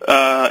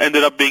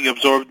ended up being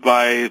absorbed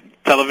by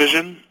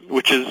television,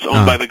 which is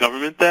owned by the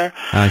government there.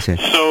 I see.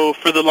 So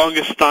for the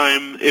longest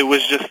time, it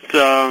was just,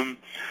 it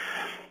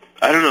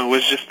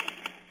was just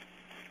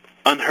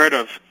unheard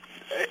of.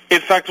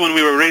 In fact, when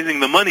we were raising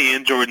the money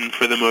in Jordan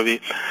for the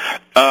movie,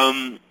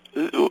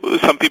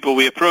 some people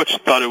we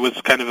approached thought it was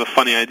kind of a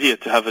funny idea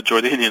to have a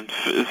Jordanian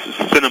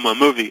cinema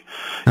movie,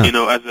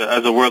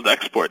 as a world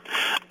export.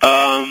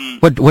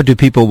 What do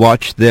people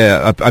watch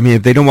there?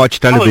 If they don't watch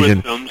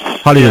television,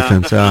 Hollywood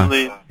films.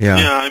 Definitely.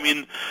 Yeah.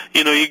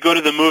 You go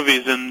to the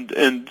movies and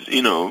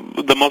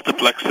the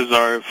multiplexes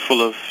are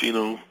full of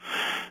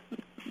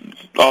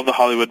all the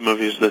Hollywood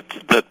movies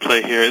that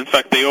play here. In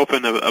fact, they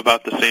open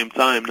about the same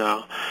time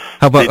now.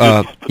 How about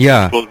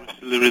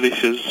the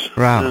releases?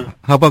 Wow. Yeah.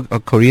 How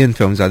about Korean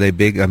films? Are they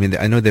big? I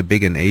know they're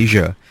big in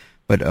Asia,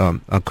 but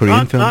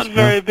Korean films? Not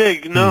very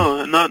big.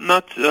 No,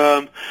 not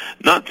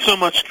so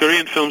much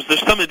Korean films.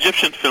 There's some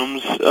Egyptian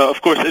films.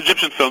 Of course,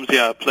 Egyptian films,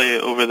 play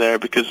over there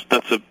because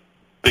that's a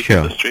big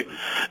industry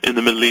in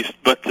the Middle East.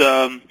 But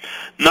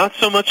not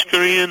so much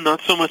Korean,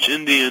 not so much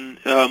Indian.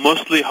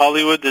 Mostly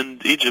Hollywood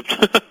and Egypt.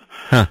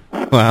 Huh.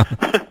 Wow.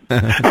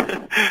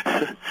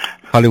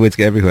 Hollywood's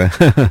everywhere.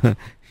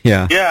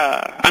 Yeah.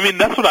 Yeah.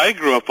 That's what I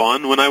grew up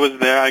on. When I was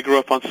there, I grew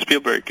up on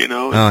Spielberg,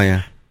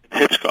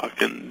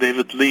 Hitchcock and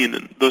David Lean,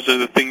 and those are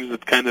the things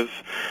that kind of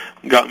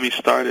got me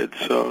started.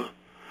 So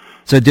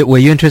were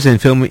you interested in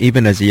film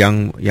even as a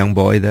young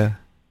boy there?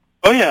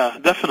 Oh yeah,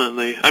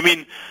 definitely.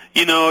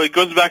 It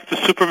goes back to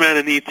Superman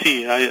and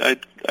E.T. I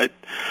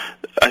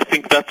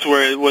think that's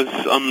where it was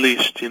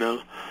unleashed,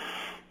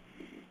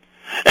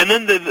 And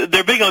then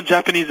they're big on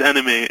Japanese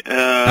anime.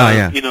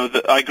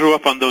 I grew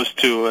up on those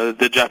too.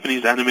 The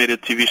Japanese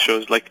animated TV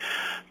shows like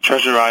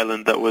Treasure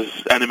Island that was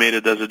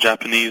animated as a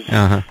Japanese.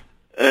 Uh-huh.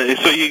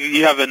 So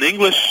you have an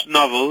English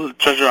novel,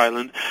 Treasure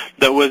Island,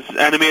 that was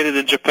animated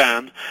in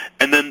Japan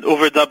and then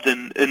overdubbed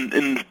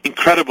in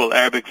incredible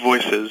Arabic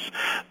voices.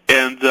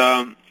 And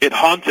it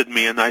haunted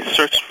me, and I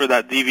searched for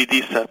that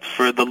DVD set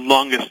for the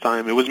longest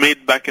time. It was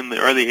made back in the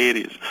early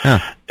 80s,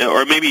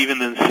 or maybe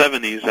even in the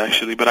 70s,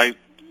 actually, but I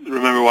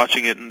remember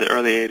watching it in the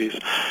early 80s.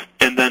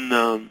 And then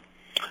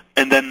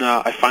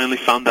I finally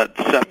found that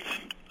set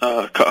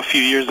a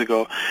few years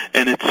ago,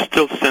 and it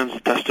still stands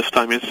the test of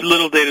time. It's a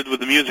little dated with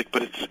the music,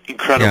 but it's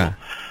incredible. Yeah.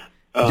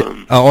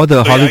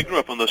 I grew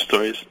up on those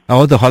stories. Are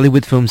all the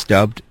Hollywood films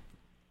dubbed?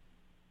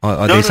 Or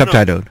are they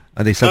subtitled? No.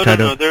 Are they subtitled?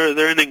 No,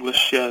 they're in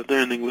English. Yeah,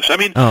 they're in English.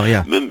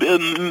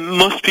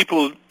 Most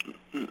people,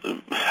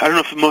 I don't know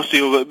if most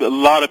people, but a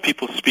lot of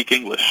people speak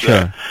English.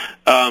 Sure.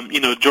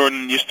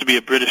 Jordan used to be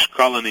a British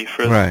colony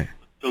for until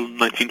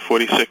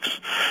 1946.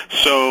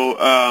 So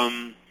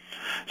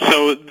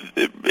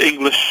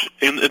English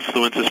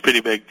influence is pretty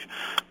big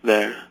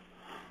there.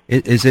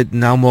 Is it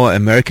now more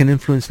American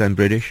influence than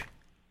British?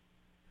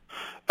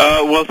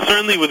 Well,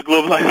 certainly with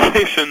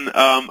globalization,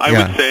 I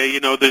would say,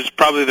 there's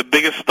probably the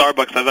biggest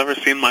Starbucks I've ever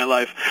seen in my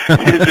life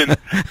is in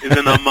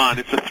Amman.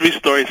 It's a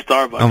 3-story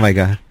Starbucks. Oh my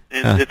God.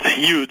 And it's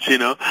huge,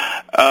 and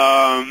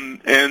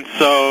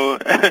so,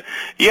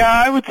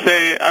 I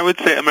would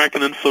say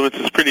American influence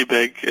is pretty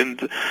big,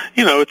 and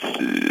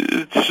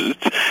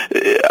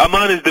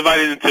Amman is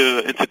divided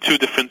into two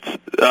different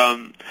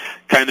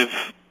kind of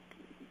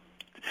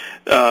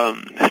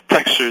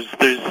textures.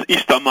 There's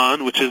East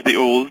Amman, which is the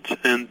old,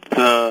 and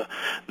the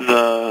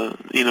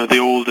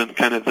old and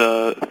kind of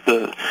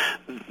the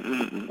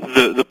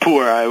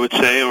poor, I would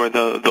say, or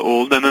the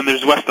old, and then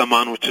there's West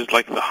Amman, which is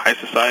like the high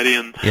society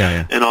and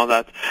all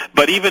that.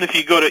 But even if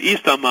you go to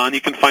East Amman,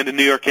 you can find a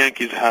New York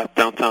Yankees hat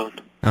downtown.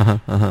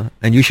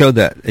 And you show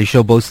that. You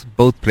show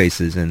both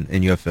places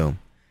in your film.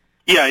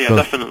 Yeah,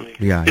 definitely.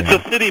 It's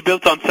a city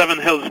built on 7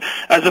 hills,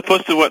 as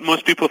opposed to what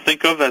most people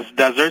think of as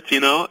desert,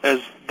 as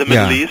the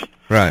Middle East.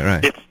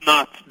 Right. It's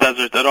not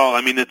desert at all.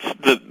 It's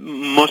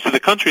most of the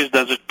country is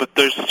desert, but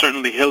there's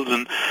certainly hills,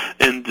 and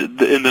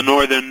in the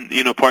northern,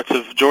 parts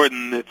of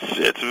Jordan,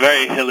 it's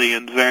very hilly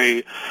and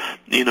very,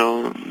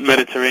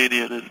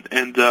 Mediterranean.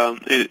 And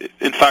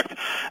in fact,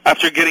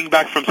 after getting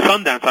back from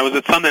Sundance, I was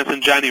at Sundance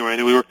in January,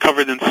 and we were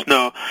covered in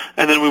snow,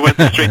 and then we went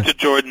straight to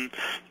Jordan,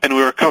 and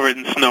we were covered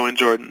in snow in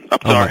Jordan,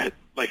 up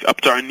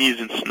to our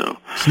knees in snow.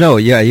 Snow,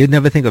 yeah, you'd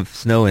never think of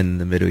snow in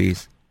the Middle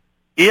East.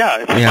 Yeah,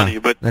 it's funny,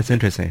 but that's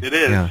interesting. It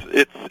is. Yeah.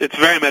 It's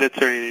very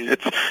Mediterranean.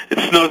 It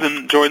snows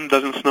in Jordan,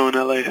 doesn't snow in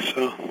LA,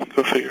 so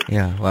go figure.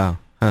 Yeah, wow.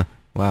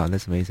 Wow,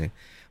 that's amazing.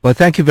 Well,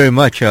 thank you very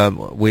much. I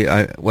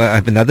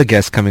have another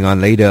guest coming on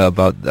later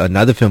about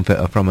another film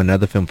from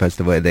another film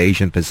festival, the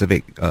Asian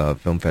Pacific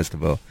Film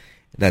Festival,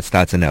 that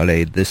starts in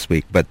LA this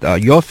week. But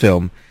your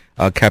film,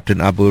 Captain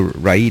Abu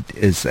Raid,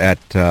 is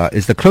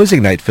the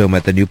closing night film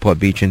at the Newport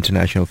Beach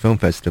International Film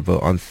Festival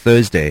on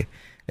Thursday.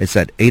 It's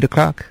at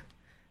 8:00.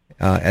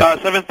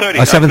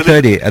 7:30.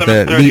 7:30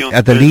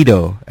 at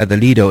the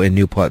Lido in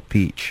Newport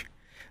Beach.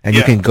 And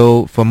you can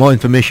go, for more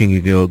information,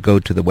 you can go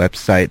to the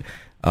website.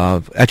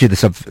 Actually,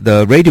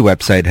 the radio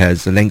website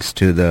has links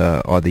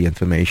to all the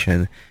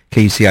information,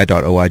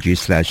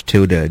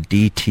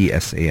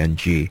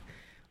 kuci.org/DTSANG,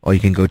 or you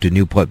can go to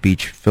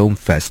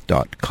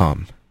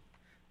newportbeachfilmfest.com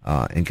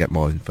and get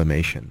more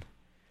information.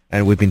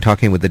 And we've been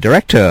talking with the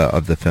director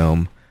of the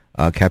film,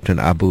 Captain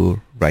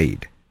Abu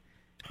Raid.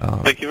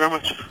 Thank you very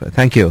much.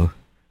 Thank you.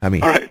 All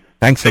right.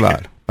 Thanks a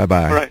lot.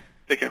 Bye-bye. All right.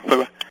 Take care.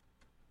 Bye-bye.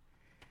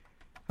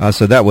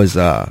 So that was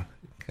the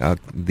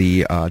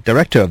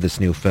director of this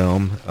new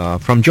film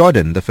from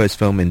Jordan, the first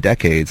film in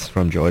decades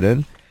from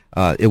Jordan.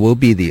 It will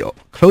be the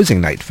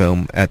closing night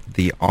film at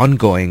the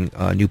ongoing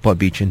Newport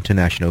Beach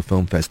International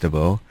Film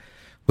Festival,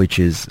 which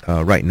is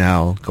right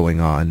now going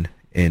on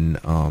in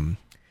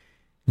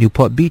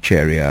Newport Beach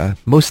area,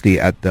 mostly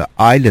at the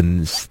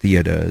Islands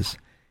Theaters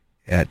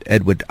at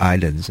Edward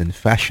Islands and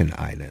Fashion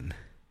Island,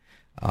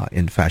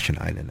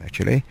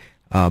 actually.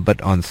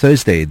 But on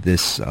Thursday,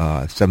 this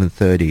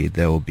 7:30,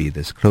 there will be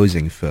this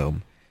closing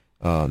film,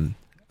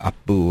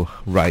 Abu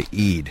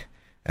Raid,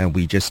 and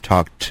we just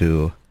talked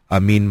to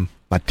Amin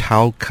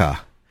Matauka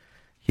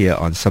here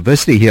on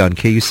Subversity here on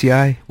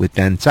KUCI with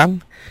Dan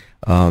Zhang.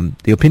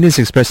 The opinions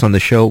expressed on the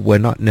show were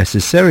not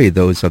necessarily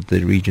those of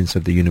the Regents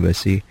of the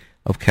University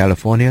of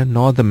California,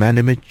 nor the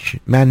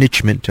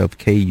management of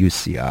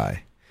KUCI.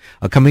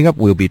 Coming up,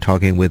 we'll be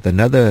talking with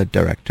another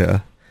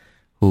director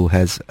who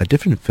has a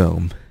different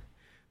film,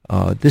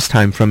 this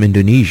time from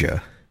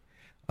Indonesia.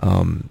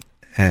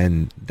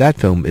 And that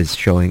film is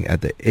showing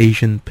at the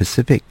Asian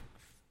Pacific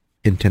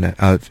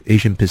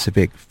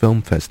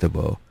Film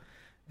Festival,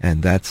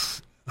 and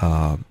that's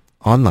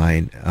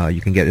online.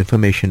 You can get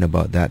information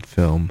about that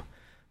film,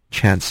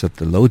 Chants of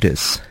the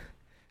Lotus,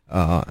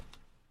 at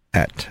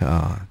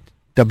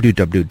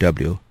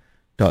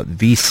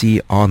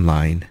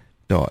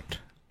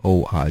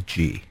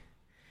www.vconline.org.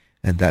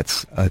 And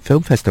that's a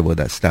film festival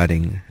that's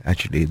starting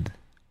actually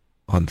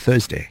on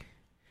Thursday.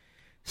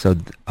 So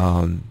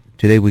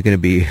today we're going to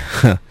be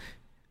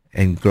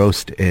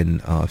engrossed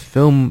in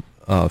film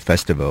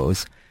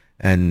festivals.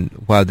 And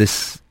while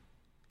this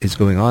is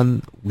going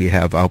on, we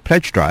have our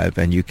pledge drive,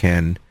 and you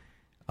can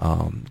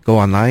go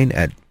online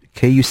at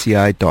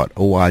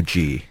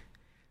kuci.org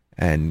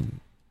and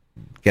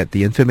get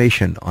the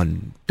information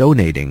on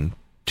donating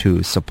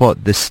to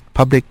support this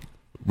public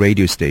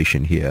radio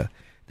station here,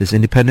 this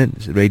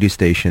independent radio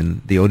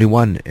station, the only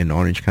one in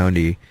Orange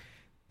County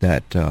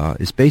that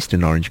is based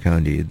in Orange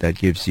County, that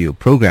gives you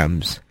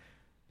programs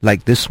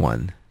like this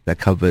one that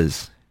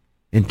covers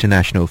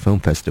international film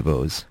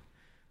festivals,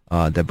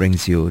 that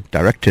brings you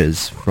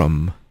directors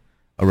from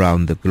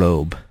around the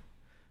globe,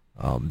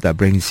 that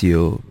brings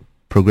you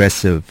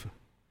progressive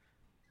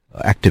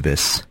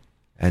activists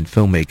and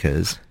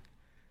filmmakers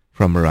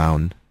from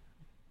around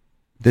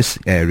this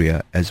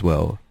area as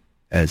well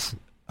as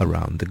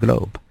around the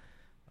globe.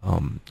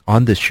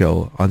 On this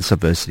show, on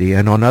Subversity,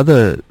 and on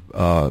other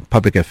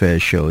public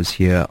affairs shows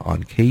here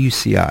on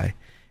KUCI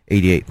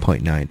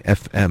 88.9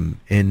 FM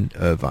in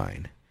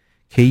Irvine,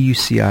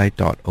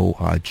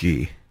 kuci.org.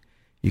 You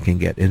can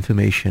get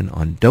information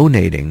on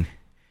donating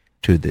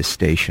to this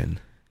station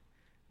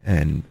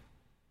and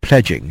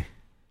pledging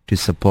to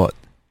support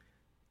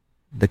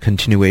the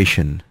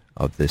continuation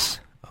of this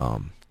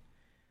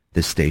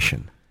this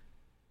station.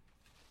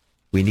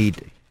 We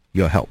need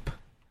your help.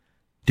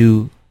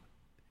 Do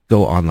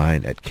go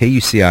online at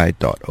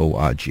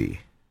kuci.org.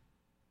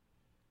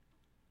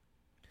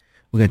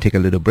 We're going to take a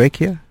little break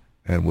here,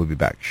 and we'll be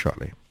back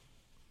shortly.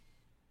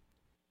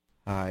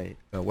 Hi,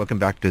 welcome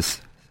back to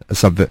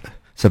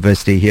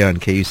Subversity here on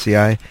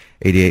KUCI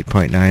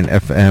 88.9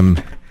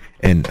 FM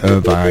in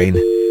Irvine.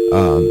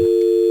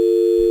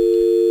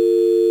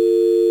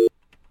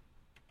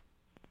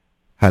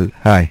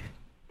 Hi.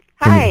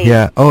 Hi.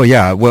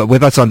 Yeah. Well,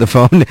 with us on the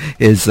phone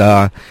is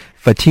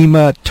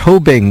Fatima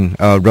Tobing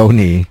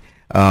Roney,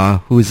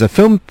 who is a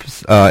film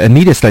and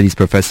media studies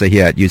professor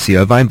here at UC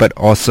Irvine, but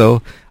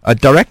also a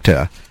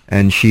director.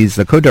 And she's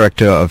the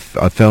co-director of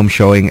a film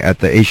showing at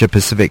the Asia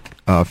Pacific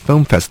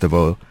Film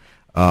Festival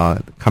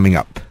coming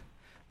up.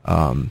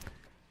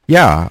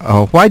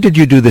 Why did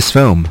you do this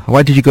film?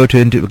 Why did you go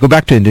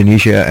back to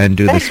Indonesia and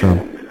do this film?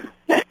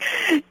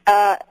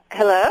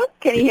 Hello?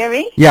 Can you hear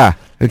me? Yeah,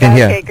 we can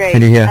hear. Okay, great.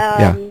 Can you hear?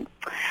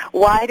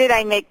 Why did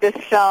I make this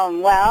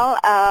film? Well,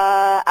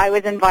 I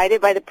was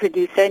invited by the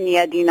producer,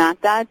 Nia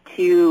Dinata,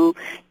 to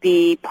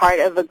be part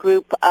of a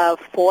group of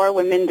 4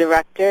 women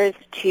directors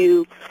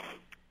to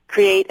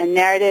create a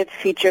narrative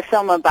feature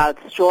film about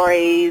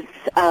stories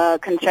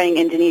concerning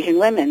Indonesian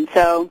women.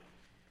 So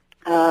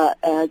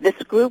this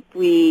group,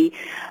 we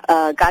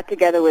got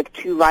together with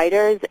 2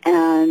 writers,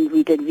 and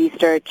we did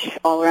research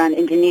all around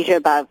Indonesia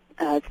about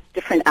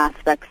different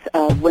aspects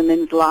of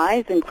women's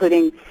lives,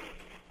 including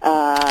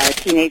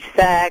teenage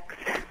sex,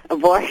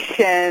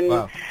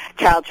 abortion,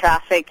 child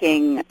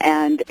trafficking,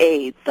 and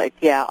AIDS.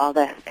 All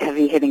the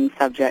heavy-hitting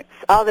subjects.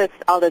 All the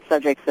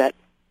subjects that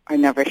are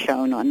never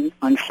shown on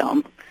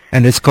film.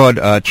 And it's called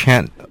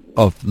Chant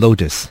of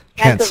Lotus.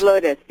 Chant of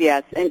Lotus,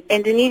 yes. In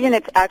Indonesian,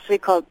 it's actually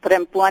called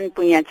Perempuan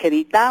Punya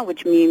Cerita,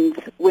 which means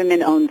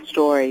women-owned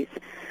stories.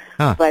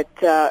 Huh. But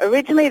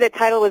originally the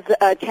title was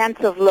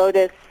Chants of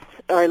Lotus,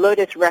 or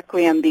Lotus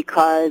Requiem,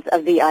 because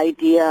of the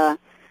idea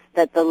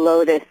that the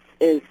lotus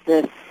is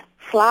this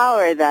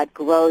flower that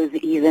grows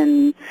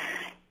even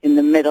in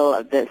the middle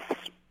of this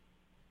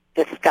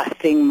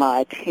disgusting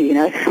mud. You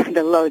know,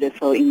 the lotus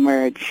will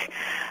emerge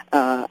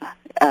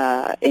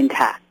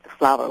intact. The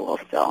flower will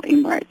still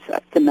emerge. So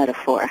that's the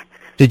metaphor.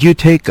 Did you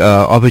take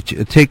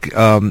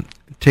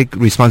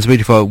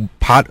responsibility for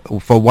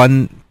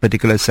one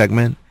particular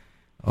segment,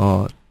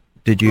 or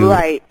did you?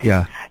 Right.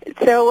 Yeah.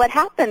 So what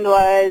happened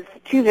was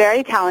two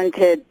very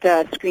talented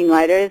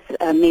screenwriters,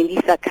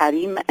 Melissa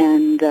Karim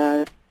and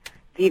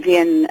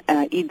Vivian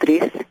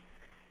Idris.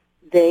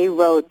 They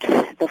wrote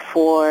the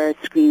four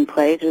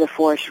screenplays, or the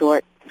four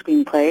short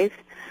screenplays.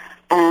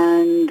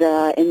 And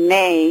in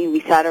May,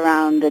 we sat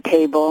around the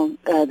table,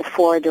 the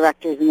four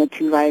directors and the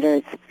two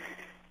writers,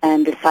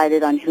 and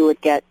decided on who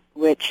would get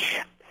which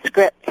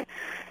script.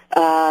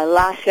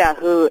 Lasha,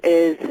 who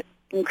is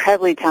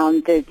incredibly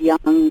talented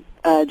young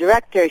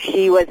director,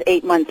 she was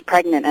 8 months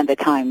pregnant at the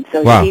time,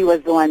 so wow. She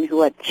was the one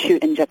who had to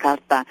shoot in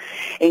Jakarta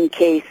in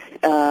case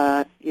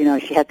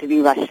she had to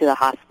be rushed to the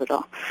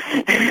hospital.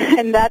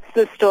 And that's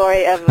the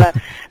story of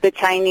the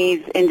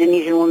Chinese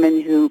Indonesian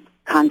woman who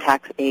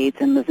contacts AIDS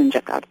and lives in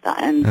Jakarta.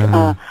 And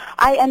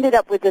I ended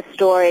up with a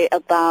story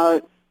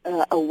about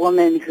a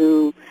woman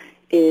who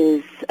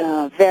is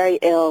very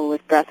ill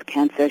with breast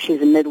cancer.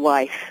 She's a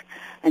midwife,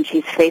 and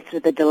she's faced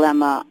with the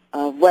dilemma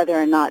of whether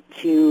or not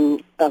to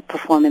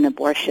perform an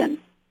abortion,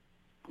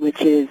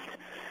 which is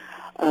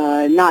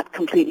not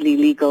completely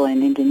legal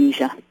in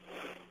Indonesia.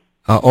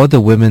 Are all the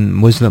women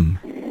Muslim?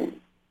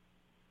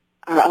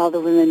 Are all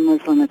the women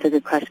Muslim? That's a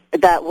good question.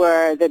 That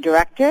were the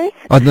directors?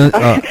 No,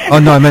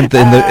 I meant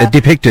in the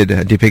depicted.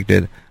 That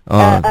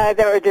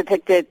were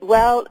depicted.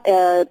 Well,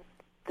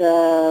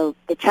 the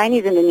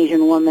Chinese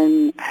Indonesian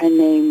woman, her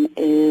name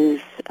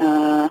is,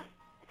 I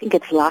think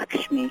it's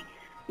Lakshmi.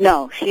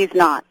 No, she's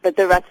not. But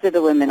the rest of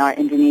the women are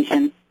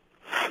Indonesian.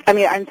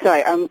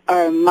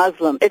 Are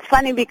Muslim. It's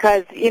funny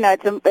because,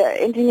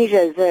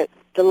 Indonesia is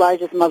the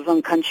largest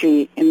Muslim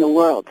country in the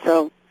world.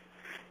 So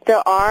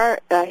there are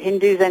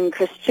Hindus and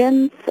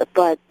Christians,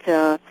 but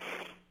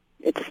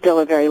it's still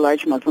a very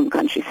large Muslim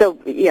country. So,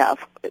 yeah,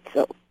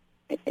 so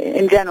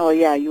in general,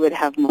 yeah, you would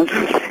have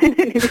Muslims.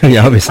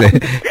 Yeah, obviously.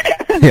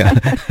 Yeah.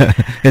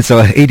 It's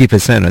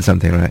 80% or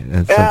something, right?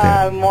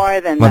 More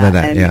than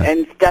that, yeah.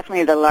 And it's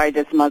definitely the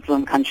largest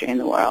Muslim country in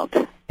the world.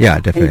 Yeah,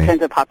 definitely. In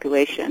terms of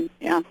population,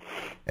 yeah.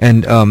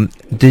 And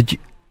did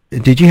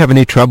you have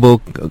any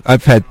trouble?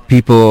 I've had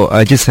people,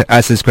 I just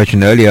asked this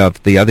question earlier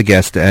of the other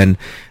guest, and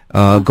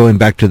going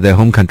back to their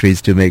home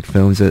countries to make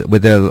films,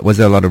 was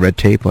there a lot of red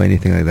tape or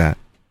anything like that?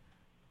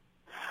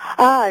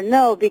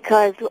 No,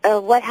 because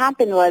what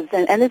happened was,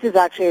 and this is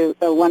actually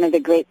one of the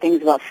great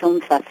things about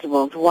film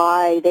festivals,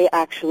 why they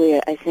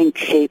actually, I think,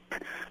 shape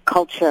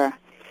culture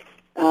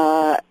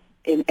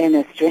in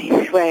a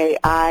strange way.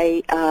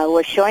 I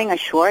was showing a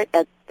short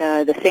at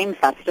the same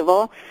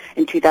festival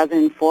in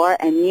 2004,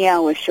 and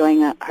Nia was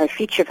showing her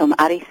feature film,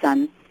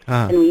 Arisan,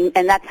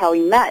 and that's how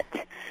we met.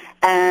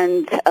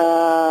 And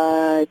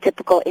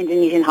typical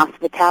Indonesian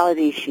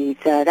hospitality, she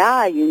said,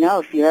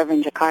 if you're ever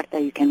in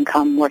Jakarta, you can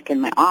come work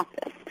in my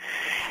office.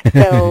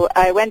 So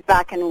I went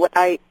back and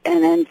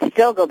then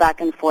still go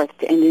back and forth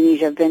to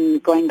Indonesia. I've been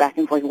going back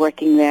and forth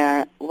working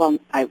there. Well,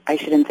 I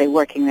shouldn't say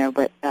working there,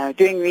 but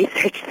doing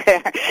research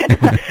there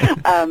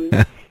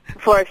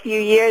for a few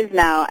years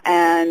now.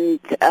 And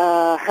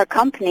her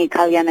company,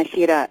 Kalyana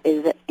Shira,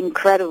 is an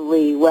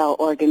incredibly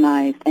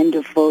well-organized and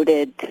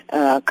devoted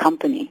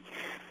company.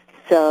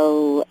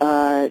 So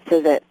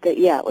that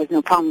it was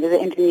no problem. There's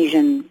an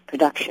Indonesian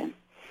production.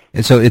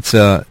 And so is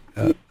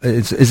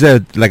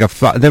there like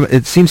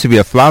it seems to be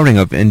a flowering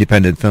of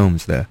independent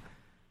films there.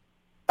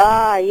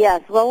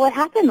 Yes. Well, what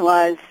happened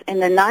was in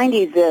the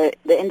 90s,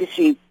 the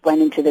industry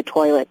went into the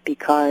toilet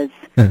because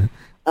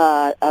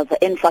of the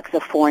influx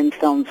of foreign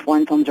films.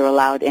 Foreign films are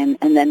allowed in,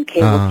 and then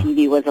cable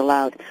TV was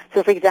allowed.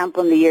 So, for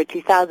example, in the year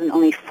 2000,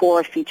 only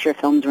 4 feature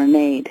films were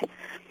made.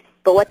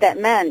 But what that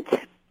meant,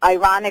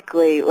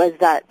 ironically, was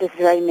that this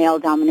very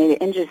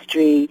male-dominated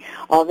industry,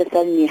 all of a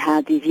sudden you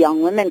had these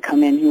young women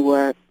come in who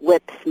were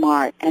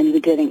whip-smart and who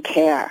didn't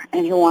care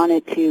and who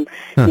wanted to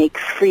make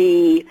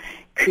free,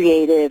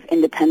 creative,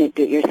 independent,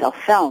 do-it-yourself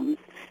films.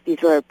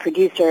 These were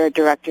producer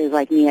directors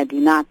like Nia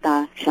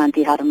Dinata,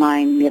 Shanti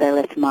Harmain,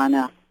 Mirai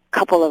Lesmana, a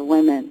couple of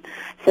women.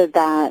 So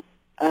that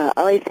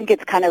I think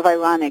it's kind of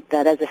ironic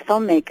that as a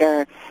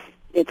filmmaker,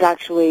 it's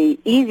actually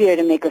easier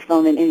to make a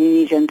film in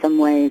Indonesia in some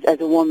ways as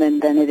a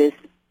woman than it is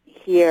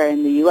here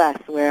in the U.S.,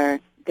 where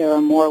there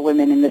are more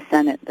women in the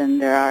Senate than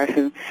there are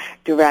who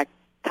direct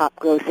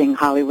top-grossing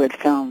Hollywood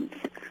films.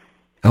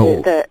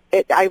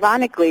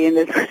 Ironically, in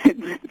this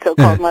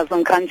so-called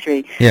Muslim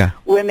country,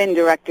 women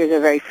directors are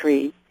very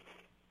free.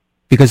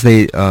 Because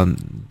they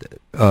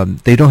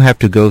don't have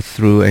to go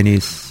through any.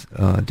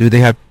 Do they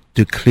have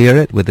to clear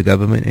it with the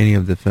government, any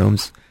of the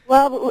films?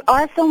 Well,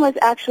 our film was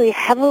actually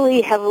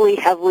heavily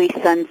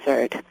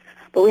censored.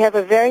 But we have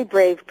a very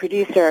brave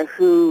producer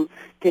who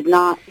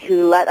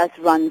let us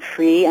run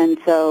free, and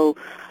so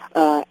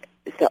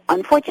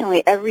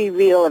unfortunately every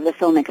reel of the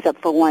film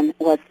except for one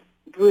was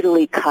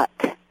brutally cut.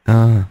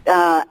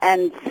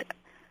 And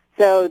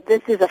so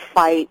this is a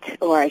fight,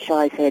 or shall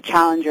I say a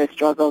challenge or a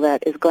struggle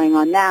that is going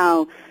on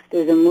now.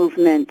 There's a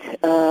movement,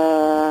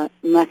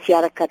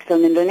 Masyarakat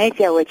Film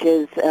Indonesia, which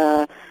is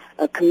a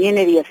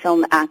community of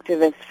film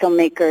activists,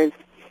 filmmakers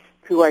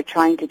who are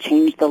trying to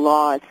change the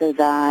law so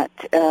that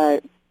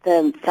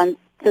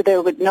so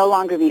there would no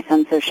longer be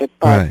censorship,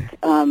 but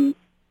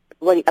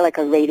like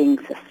a rating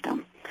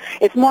system.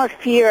 It's more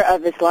fear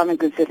of Islamic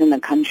groups within the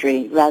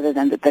country rather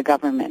than that the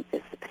government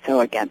is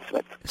so against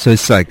it. So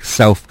it's like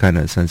self kind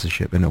of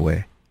censorship in a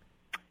way.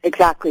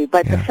 Exactly,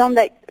 but the film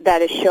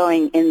that is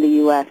showing in the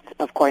U.S.,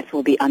 of course,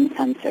 will be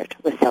uncensored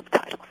with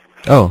subtitles.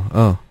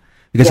 Oh,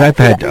 because I've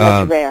had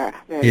that's rare.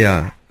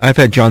 Rare. I've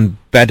had John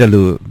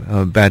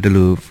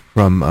Badaloo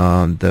from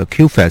the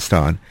Q-Fest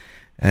on,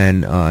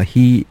 and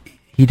he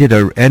did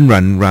an end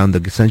run around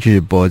the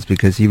censorship boards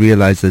because he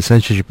realized the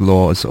censorship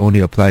laws only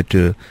applied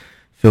to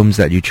films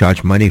that you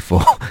charge money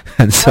for,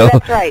 and so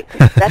that's right.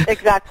 That's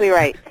exactly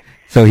right.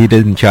 So he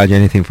didn't charge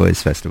anything for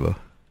his festival.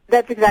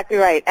 That's exactly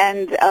right.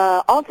 And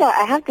also,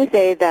 I have to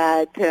say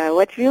that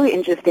what's really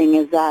interesting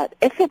is that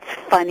if it's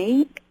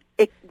funny,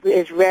 it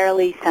is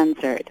rarely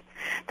censored.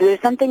 There's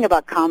something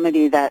about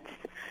comedy that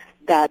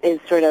is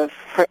sort of,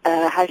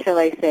 how shall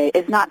I say,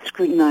 is not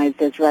scrutinized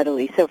as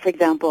readily. So, for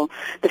example,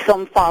 the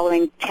film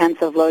following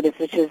Chance of Lotus,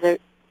 which is an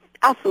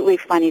absolutely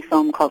funny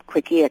film called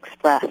Quickie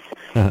Express,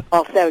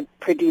 also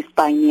produced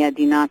by Nia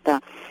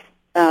Dinata,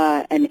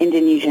 an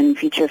Indonesian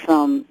feature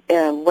film,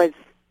 was,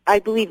 I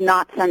believe,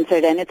 not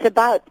censored, and it's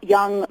about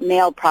young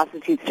male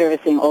prostitutes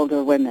servicing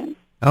older women.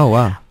 Oh,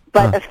 wow.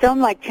 But a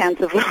film like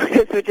Chance of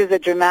Lotus, which is a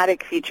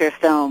dramatic feature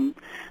film,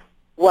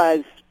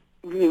 was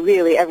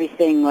really,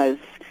 everything was,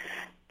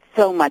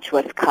 so much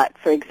was cut.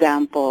 For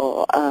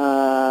example,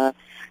 a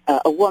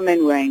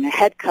woman wearing a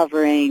head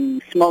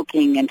covering,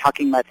 smoking, and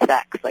talking about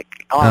sex.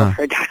 Like, all of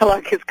her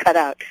dialogue is cut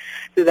out.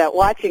 So that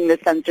watching the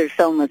censored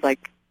film was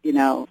like, it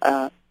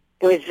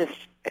was just,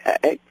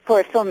 for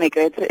a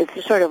filmmaker, it's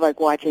just sort of like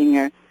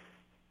watching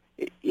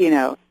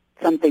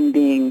something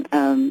being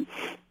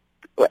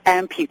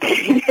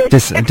amputated.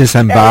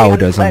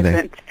 Disemboweled or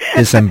something.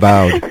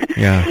 Disemboweled,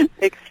 yeah.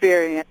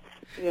 Experience,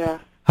 yeah.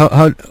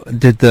 How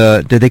did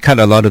they cut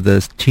a lot of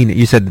the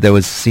you said there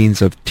was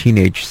scenes of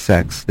teenage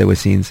sex. There were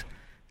scenes.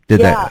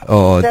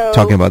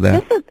 Talking about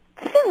that. This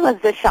was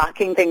the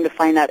shocking thing to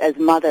find out as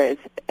mothers,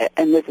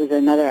 and this is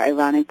another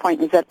ironic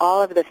point, is that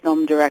all of the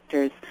film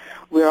directors,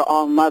 we're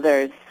all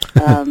mothers,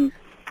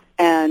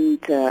 and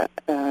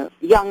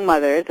young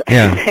mothers,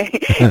 I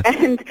say.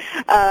 And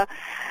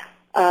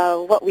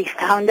what we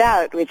found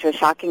out, which was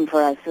shocking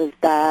for us, was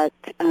that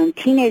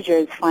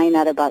teenagers find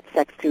out about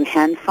sex through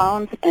hand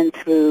phones and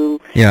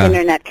through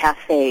internet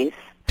cafes.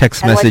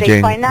 Text and messaging. What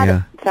they find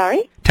out,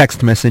 sorry? Text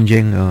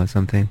messaging or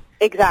something.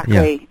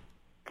 Exactly. Yeah.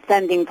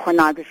 Sending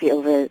pornography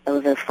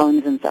over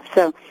phones and stuff.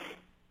 So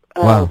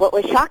what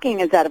was shocking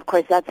is that, of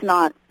course, that's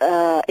not,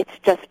 it's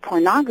just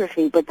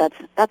pornography, but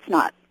that's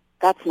not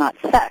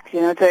sex.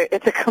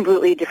 It's a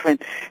completely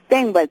different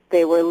thing, but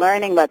they were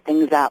learning about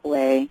things that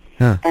way.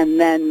 Huh. And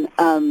then,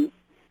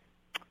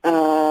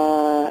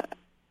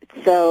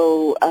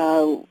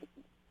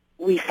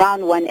 we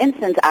found one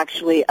instance,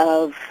 actually,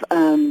 of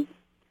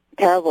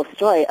terrible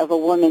story of a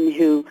woman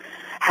who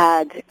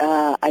had,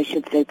 I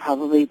should say,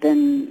 probably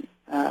been,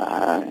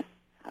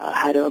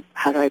 how do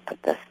I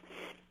put this?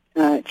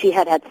 She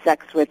had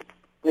sex with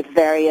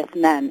various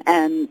men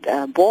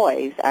and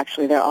boys.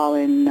 Actually, they're all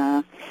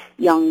in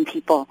young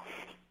people,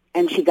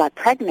 and she got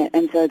pregnant.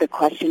 And so the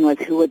question was,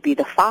 who would be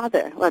the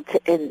father? Well,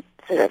 in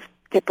sort of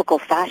typical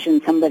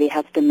fashion, somebody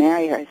has to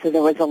marry her. So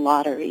there was a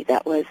lottery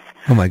that was.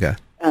 Oh my God!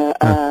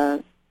 Where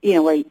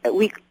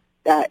we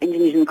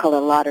Indonesians call it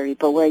a lottery,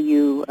 but where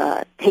you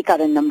take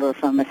out a number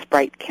from a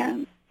Sprite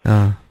can.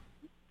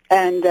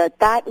 And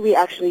that we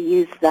actually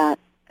used that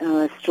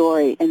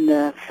story in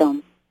the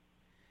film.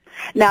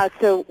 Now,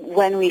 so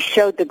when we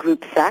showed the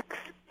group sex,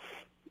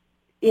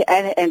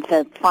 and it's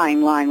a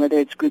fine line whether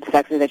it's group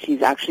sex or that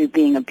she's actually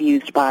being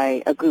abused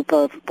by a group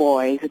of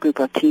boys, a group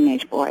of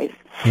teenage boys.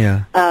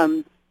 Yeah.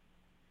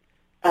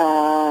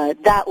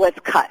 That was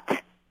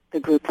cut, the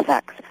group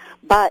sex,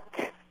 but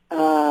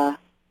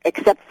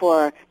except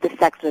for the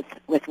sex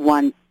with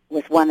one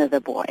of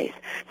the boys.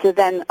 So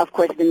then, of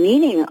course, the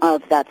meaning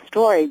of that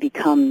story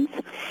becomes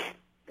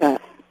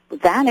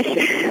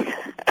vanishes.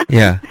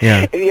 Yeah.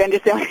 If you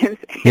understand what I'm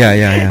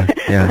saying.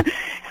 Yeah.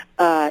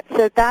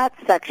 So that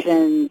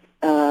section,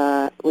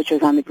 which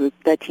was on the group,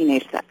 the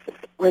teenage sex,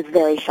 was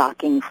very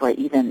shocking for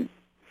even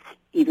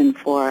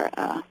for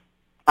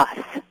us,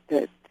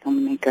 the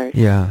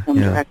filmmakers, film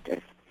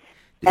directors.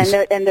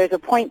 And there's a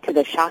point to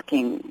the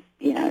shocking.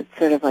 It's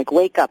sort of like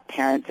wake up,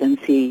 parents, and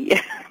see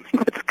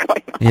what's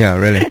going on. Yeah,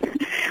 really.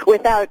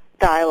 Without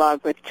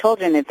dialogue with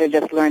children if they're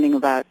just learning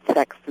about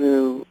sex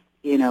through,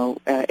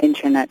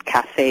 internet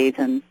cafes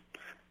and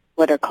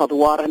what are called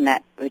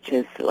Warnet, which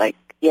is like,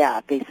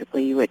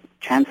 basically you would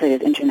translate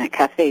as internet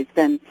cafes,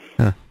 then,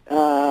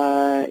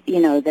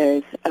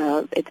 there's,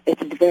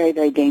 it's very,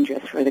 very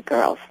dangerous for the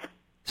girls.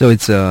 So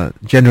it's a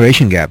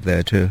generation gap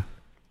there too.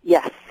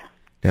 Yes.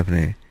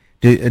 Definitely.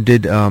 Did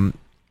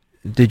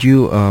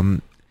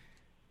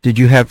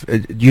you have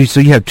so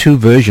you have two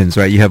versions,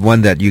 right? You have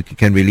one that you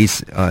can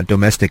release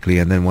domestically,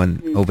 and then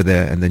one over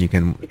there, and then you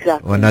can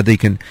exactly. Or another you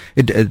can.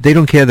 They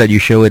don't care that you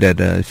show it at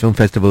film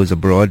festivals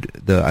abroad,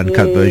 the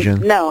uncut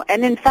version. No,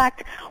 and in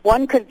fact,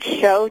 one could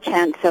show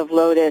Chants of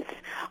Lotus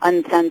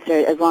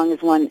uncensored as long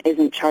as one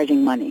isn't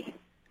charging money.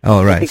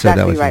 Oh, right. That's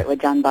exactly so that was right. What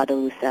John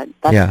Badawi said.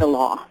 That's the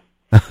law.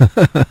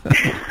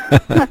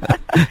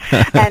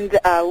 And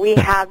we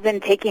have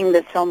been taking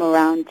this film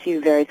around to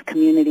various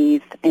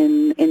communities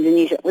in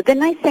Indonesia. Well, the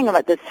nice thing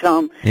about this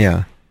film,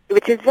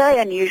 which is very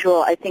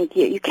unusual, I think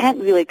you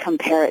can't really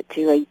compare it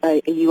to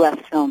a U.S.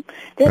 film.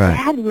 It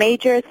had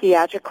major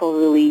theatrical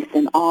release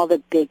in all the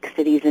big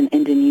cities in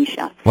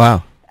Indonesia.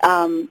 Wow.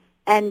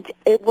 And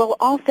it will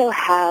also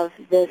have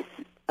this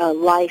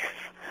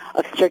life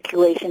of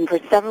circulation for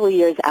several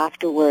years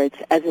afterwards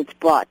as it's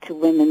brought to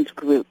women's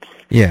groups.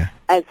 Yeah.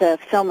 As a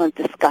film of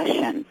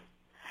discussion.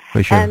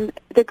 For sure. And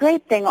the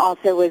great thing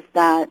also is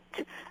that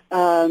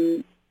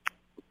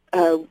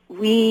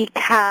we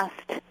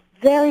cast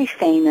very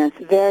famous,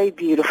 very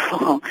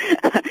beautiful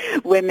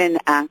women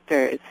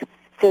actors,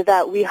 so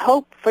that we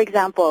hope, for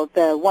example,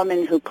 the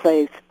woman who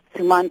plays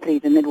Sumantri,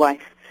 the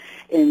midwife,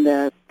 in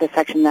the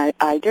section that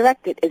I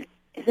directed, is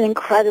an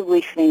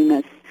incredibly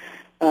famous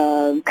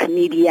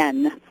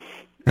comedian.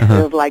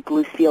 Sort of like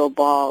Lucille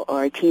Ball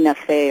or Tina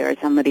Fey or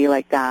somebody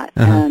like that.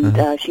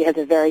 And she has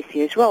a very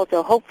serious role.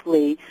 So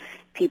hopefully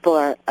people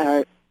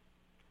are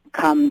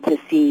come to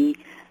see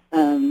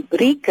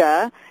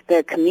Rika,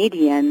 the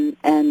comedian,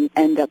 and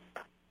end up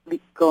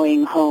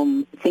going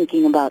home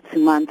thinking about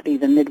Sumantri,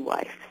 the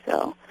midwife.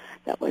 So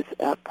that was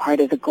part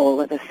of the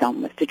goal of the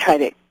film, was to try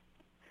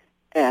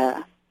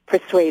to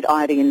persuade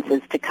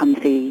audiences to come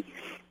see,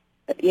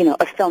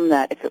 a film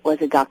that, if it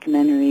was a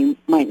documentary,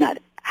 might not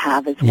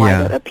have as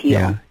wide an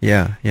appeal.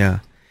 Yeah.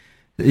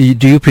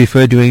 Do you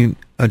prefer doing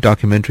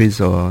documentaries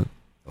or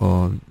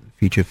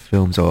feature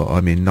films,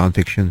 or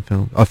non-fiction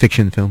films or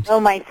fiction films? Oh,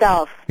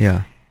 myself.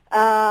 Yeah.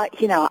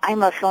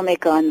 I'm a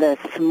filmmaker on the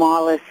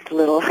smallest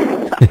little.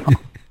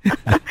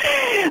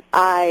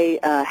 I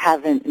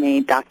haven't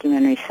made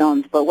documentary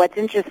films, but what's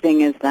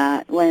interesting is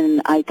that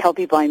when I tell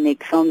people I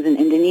make films in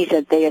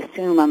Indonesia, they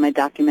assume I'm a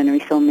documentary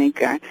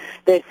filmmaker.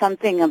 There's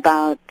something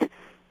about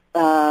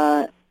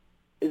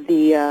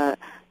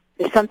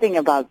there's something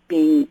about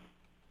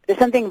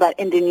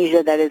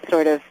Indonesia that is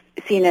sort of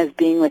seen as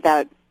being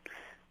without,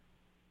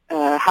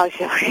 how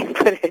shall I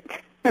put it?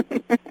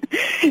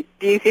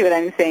 Do you see what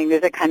I'm saying?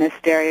 There's a kind of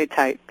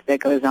stereotype that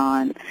goes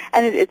on.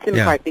 And it's in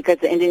part because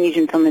the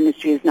Indonesian film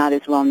industry is not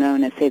as well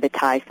known as, say, the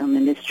Thai film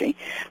industry.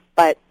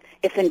 But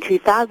if in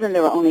 2000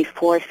 there were only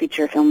 4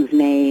 feature films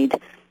made,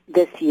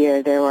 this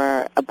year there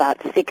were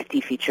about 60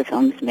 feature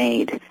films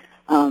made.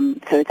 So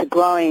it's a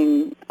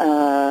growing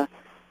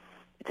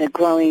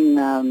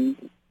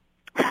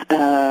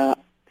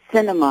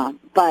cinema,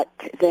 but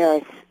there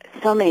are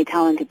so many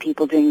talented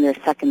people doing their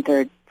second,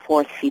 third,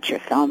 fourth feature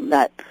film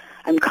that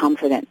I'm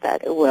confident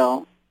that it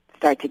will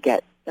start to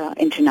get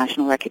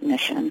international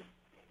recognition.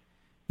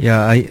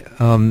 Yeah,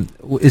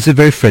 is it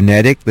very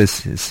frenetic,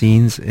 this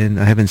scenes? And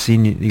I haven't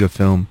seen your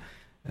film,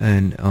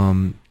 and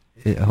how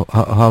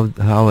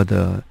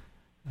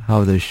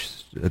are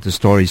the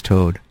stories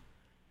told?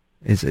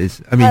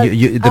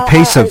 The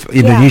pace of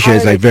Indonesia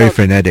is like very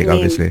frenetic,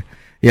 obviously.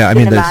 Yeah,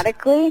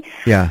 cinematically.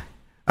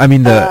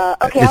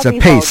 It's a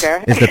pace.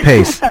 It's the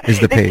pace. It's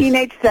the pace. The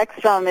teenage sex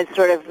film is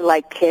sort of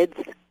like kids.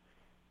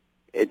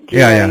 Do you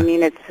know what I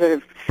mean? It's sort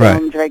of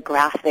filmed very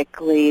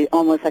graphically,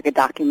 almost like a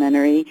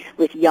documentary,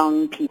 with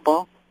young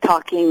people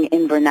talking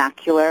in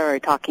vernacular or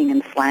talking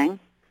in slang.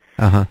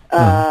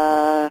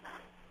 The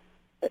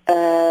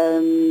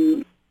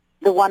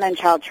one on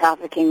child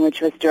trafficking, which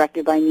was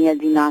directed by Nia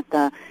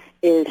Dinata,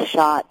 is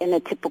shot in a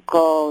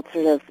typical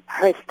sort of,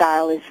 her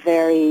style is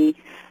very,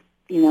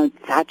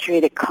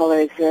 saturated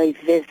colors, very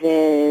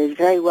vivid,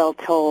 very well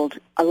told,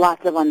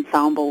 lots of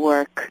ensemble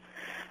work.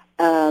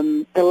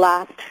 The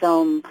last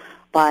film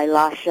by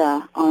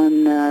Lasha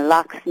on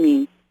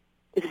Lakshmi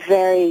is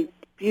very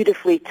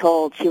beautifully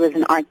told. She was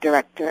an art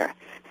director.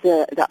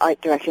 The art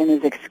direction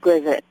is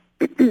exquisite.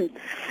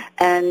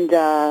 And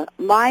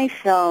my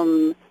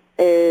film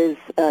is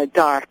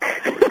dark.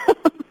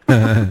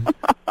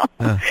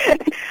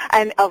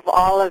 And of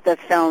all of the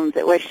films,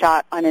 it was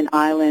shot on an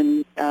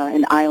island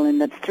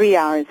that's 3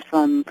 hours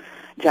from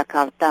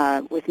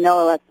Jakarta.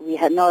 We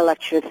had no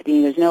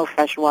electricity. There's no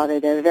fresh water.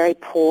 They're a very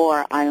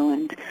poor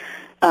island.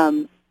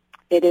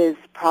 It is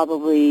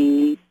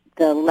probably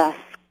the less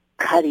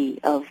cutty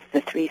of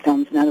the 3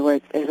 films. In other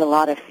words, there's a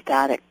lot of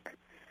static,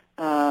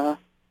 that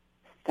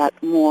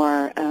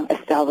more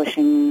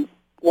establishing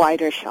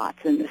wider shots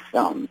in this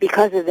film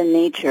because of the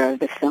nature of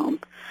the film.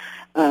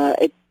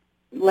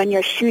 When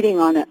you're shooting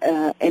on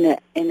in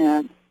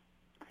a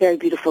very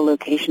beautiful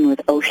location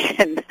with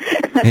ocean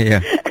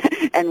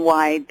and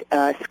wide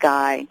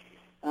sky,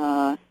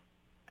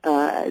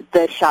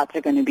 the shots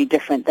are going to be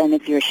different than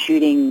if you're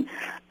shooting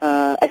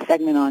a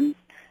segment on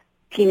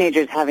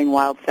teenagers having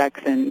wild sex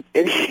in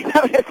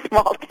a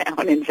small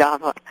town in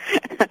Java.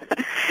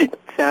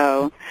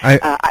 So,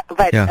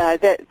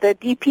 the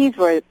DPs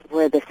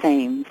were the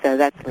same. So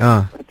that's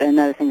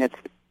another thing that's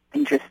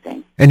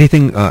interesting.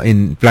 Anything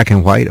in black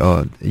and white,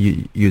 or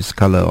you use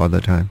color all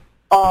the time?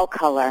 All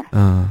color.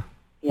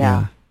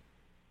 Yeah.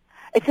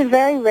 It's a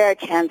very rare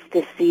chance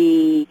to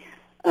see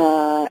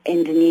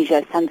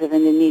Indonesia, Sons of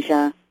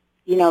Indonesia.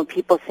 You know,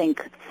 people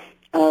think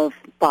of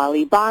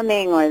Bali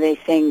bombing, or they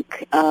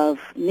think of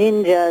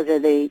ninjas,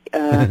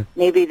 or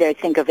maybe they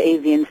think of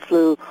avian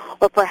flu,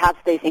 or perhaps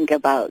they think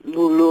about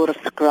lulur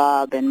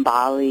scrub in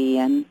Bali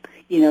and,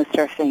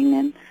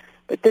 surfing.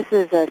 But this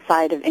is a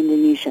side of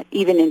Indonesia.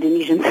 Even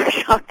Indonesians are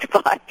shocked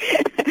by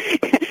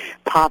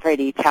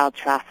poverty, child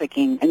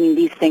trafficking. I mean,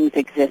 these things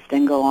exist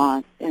and go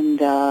on, and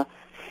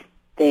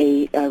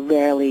they are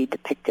rarely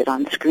depicted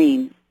on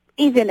screen,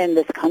 even in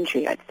this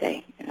country, I'd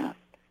say.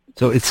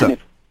 So it's going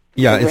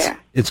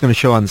to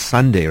show on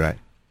Sunday, right?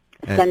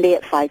 Sunday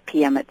at 5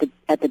 p.m. at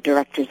the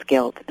Directors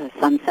Guild,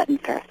 Sunset in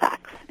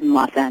Fairfax in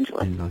Los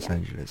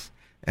Angeles.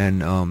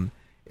 And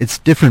it's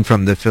different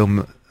from the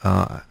film.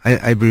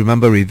 I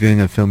remember reviewing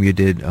a film you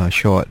did,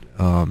 short,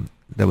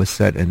 that was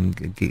set in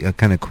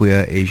kind of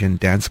queer Asian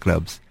dance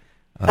clubs.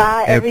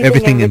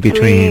 Everything in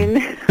between.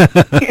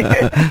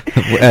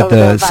 At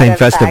the same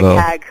festival.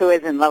 Who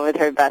is in love with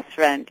her best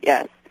friend?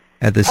 Yes.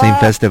 At the same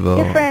festival.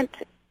 Different.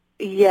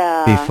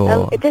 Yeah.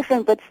 Before.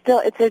 Different, but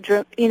still, it's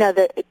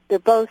they're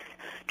both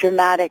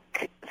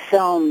dramatic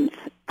films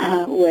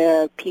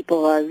where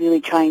people are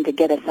really trying to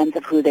get a sense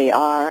of who they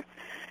are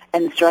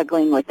and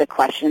struggling with the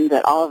questions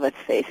that all of us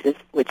faces,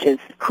 which is,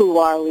 who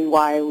are we?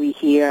 Why are we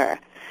here?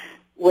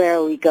 Where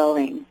are we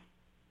going?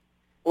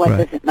 What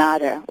does it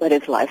matter? What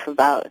is life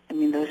about? I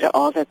mean, those are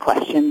all the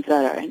questions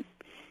that are in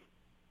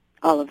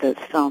all of those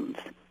films.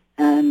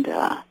 And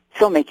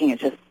filmmaking is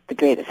just the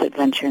greatest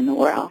adventure in the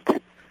world.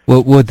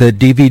 Well, would the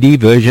DVD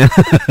version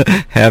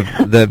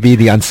be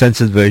the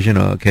uncensored version,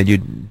 or can you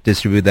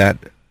distribute that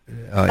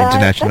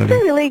internationally?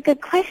 That's a really good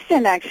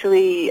question,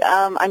 actually.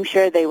 I'm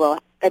sure they will.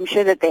 I'm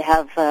sure that they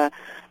have a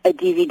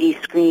DVD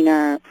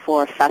screener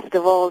for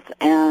festivals,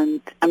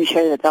 and I'm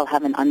sure that they'll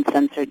have an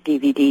uncensored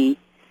DVD.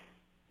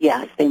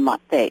 Yes, they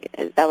must.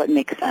 That would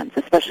make sense,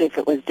 especially if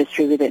it was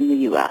distributed in the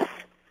U.S.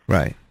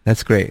 Right.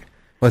 That's great.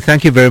 Well,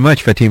 thank you very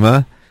much,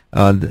 Fatima.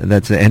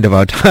 That's the end of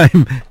our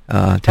time,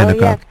 10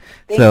 o'clock. Yes.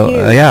 Thank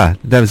you.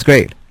 That was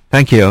great.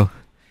 Thank you.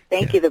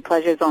 Thank you. The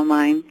pleasure's all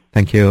mine.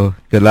 Thank you.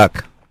 Good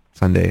luck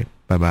Sunday.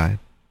 Bye-bye.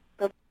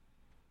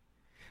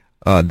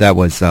 That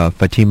was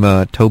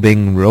Fatima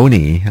Tobing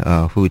Roney,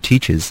 who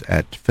teaches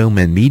at Film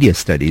and Media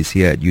Studies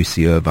here at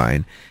UC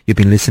Irvine. You've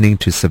been listening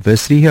to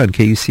Subversity here on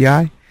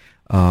KUCI.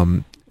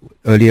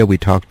 Earlier we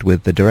talked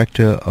with the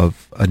director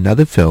of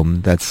another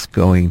film that's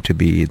going to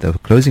be the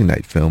closing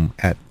night film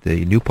at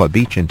the Newport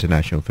Beach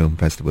International Film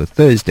Festival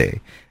Thursday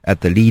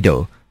at the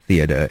Lido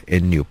Theatre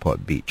in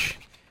Newport Beach.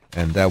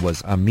 And that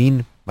was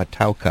Amin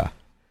Matauka.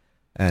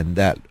 And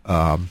that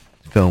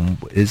film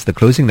is the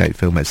closing night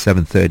film at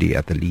 7:30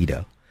 at the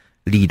Lido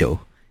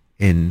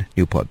in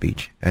Newport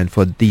Beach. And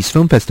for these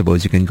film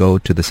festivals, you can go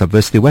to the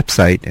Subversity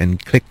website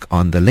and click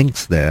on the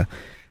links there.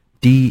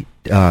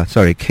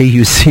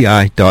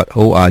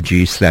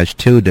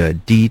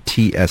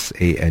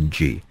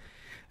 KUCI.org/DTSANG.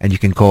 And you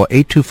can call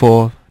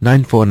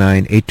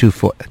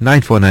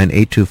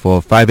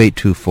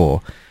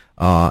 824-949-824-5824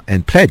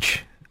 and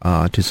pledge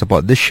to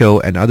support this show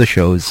and other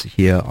shows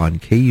here on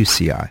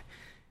KUCI.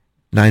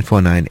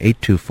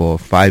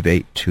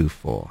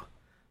 949-824-5824.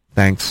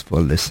 Thanks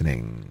for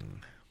listening.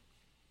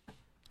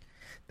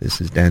 This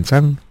is Dan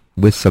Tsang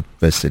with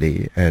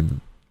Subversity,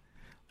 and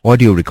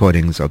audio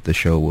recordings of the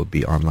show will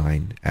be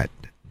online at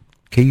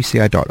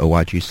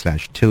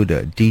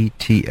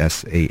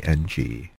kuci.org/DTSANG.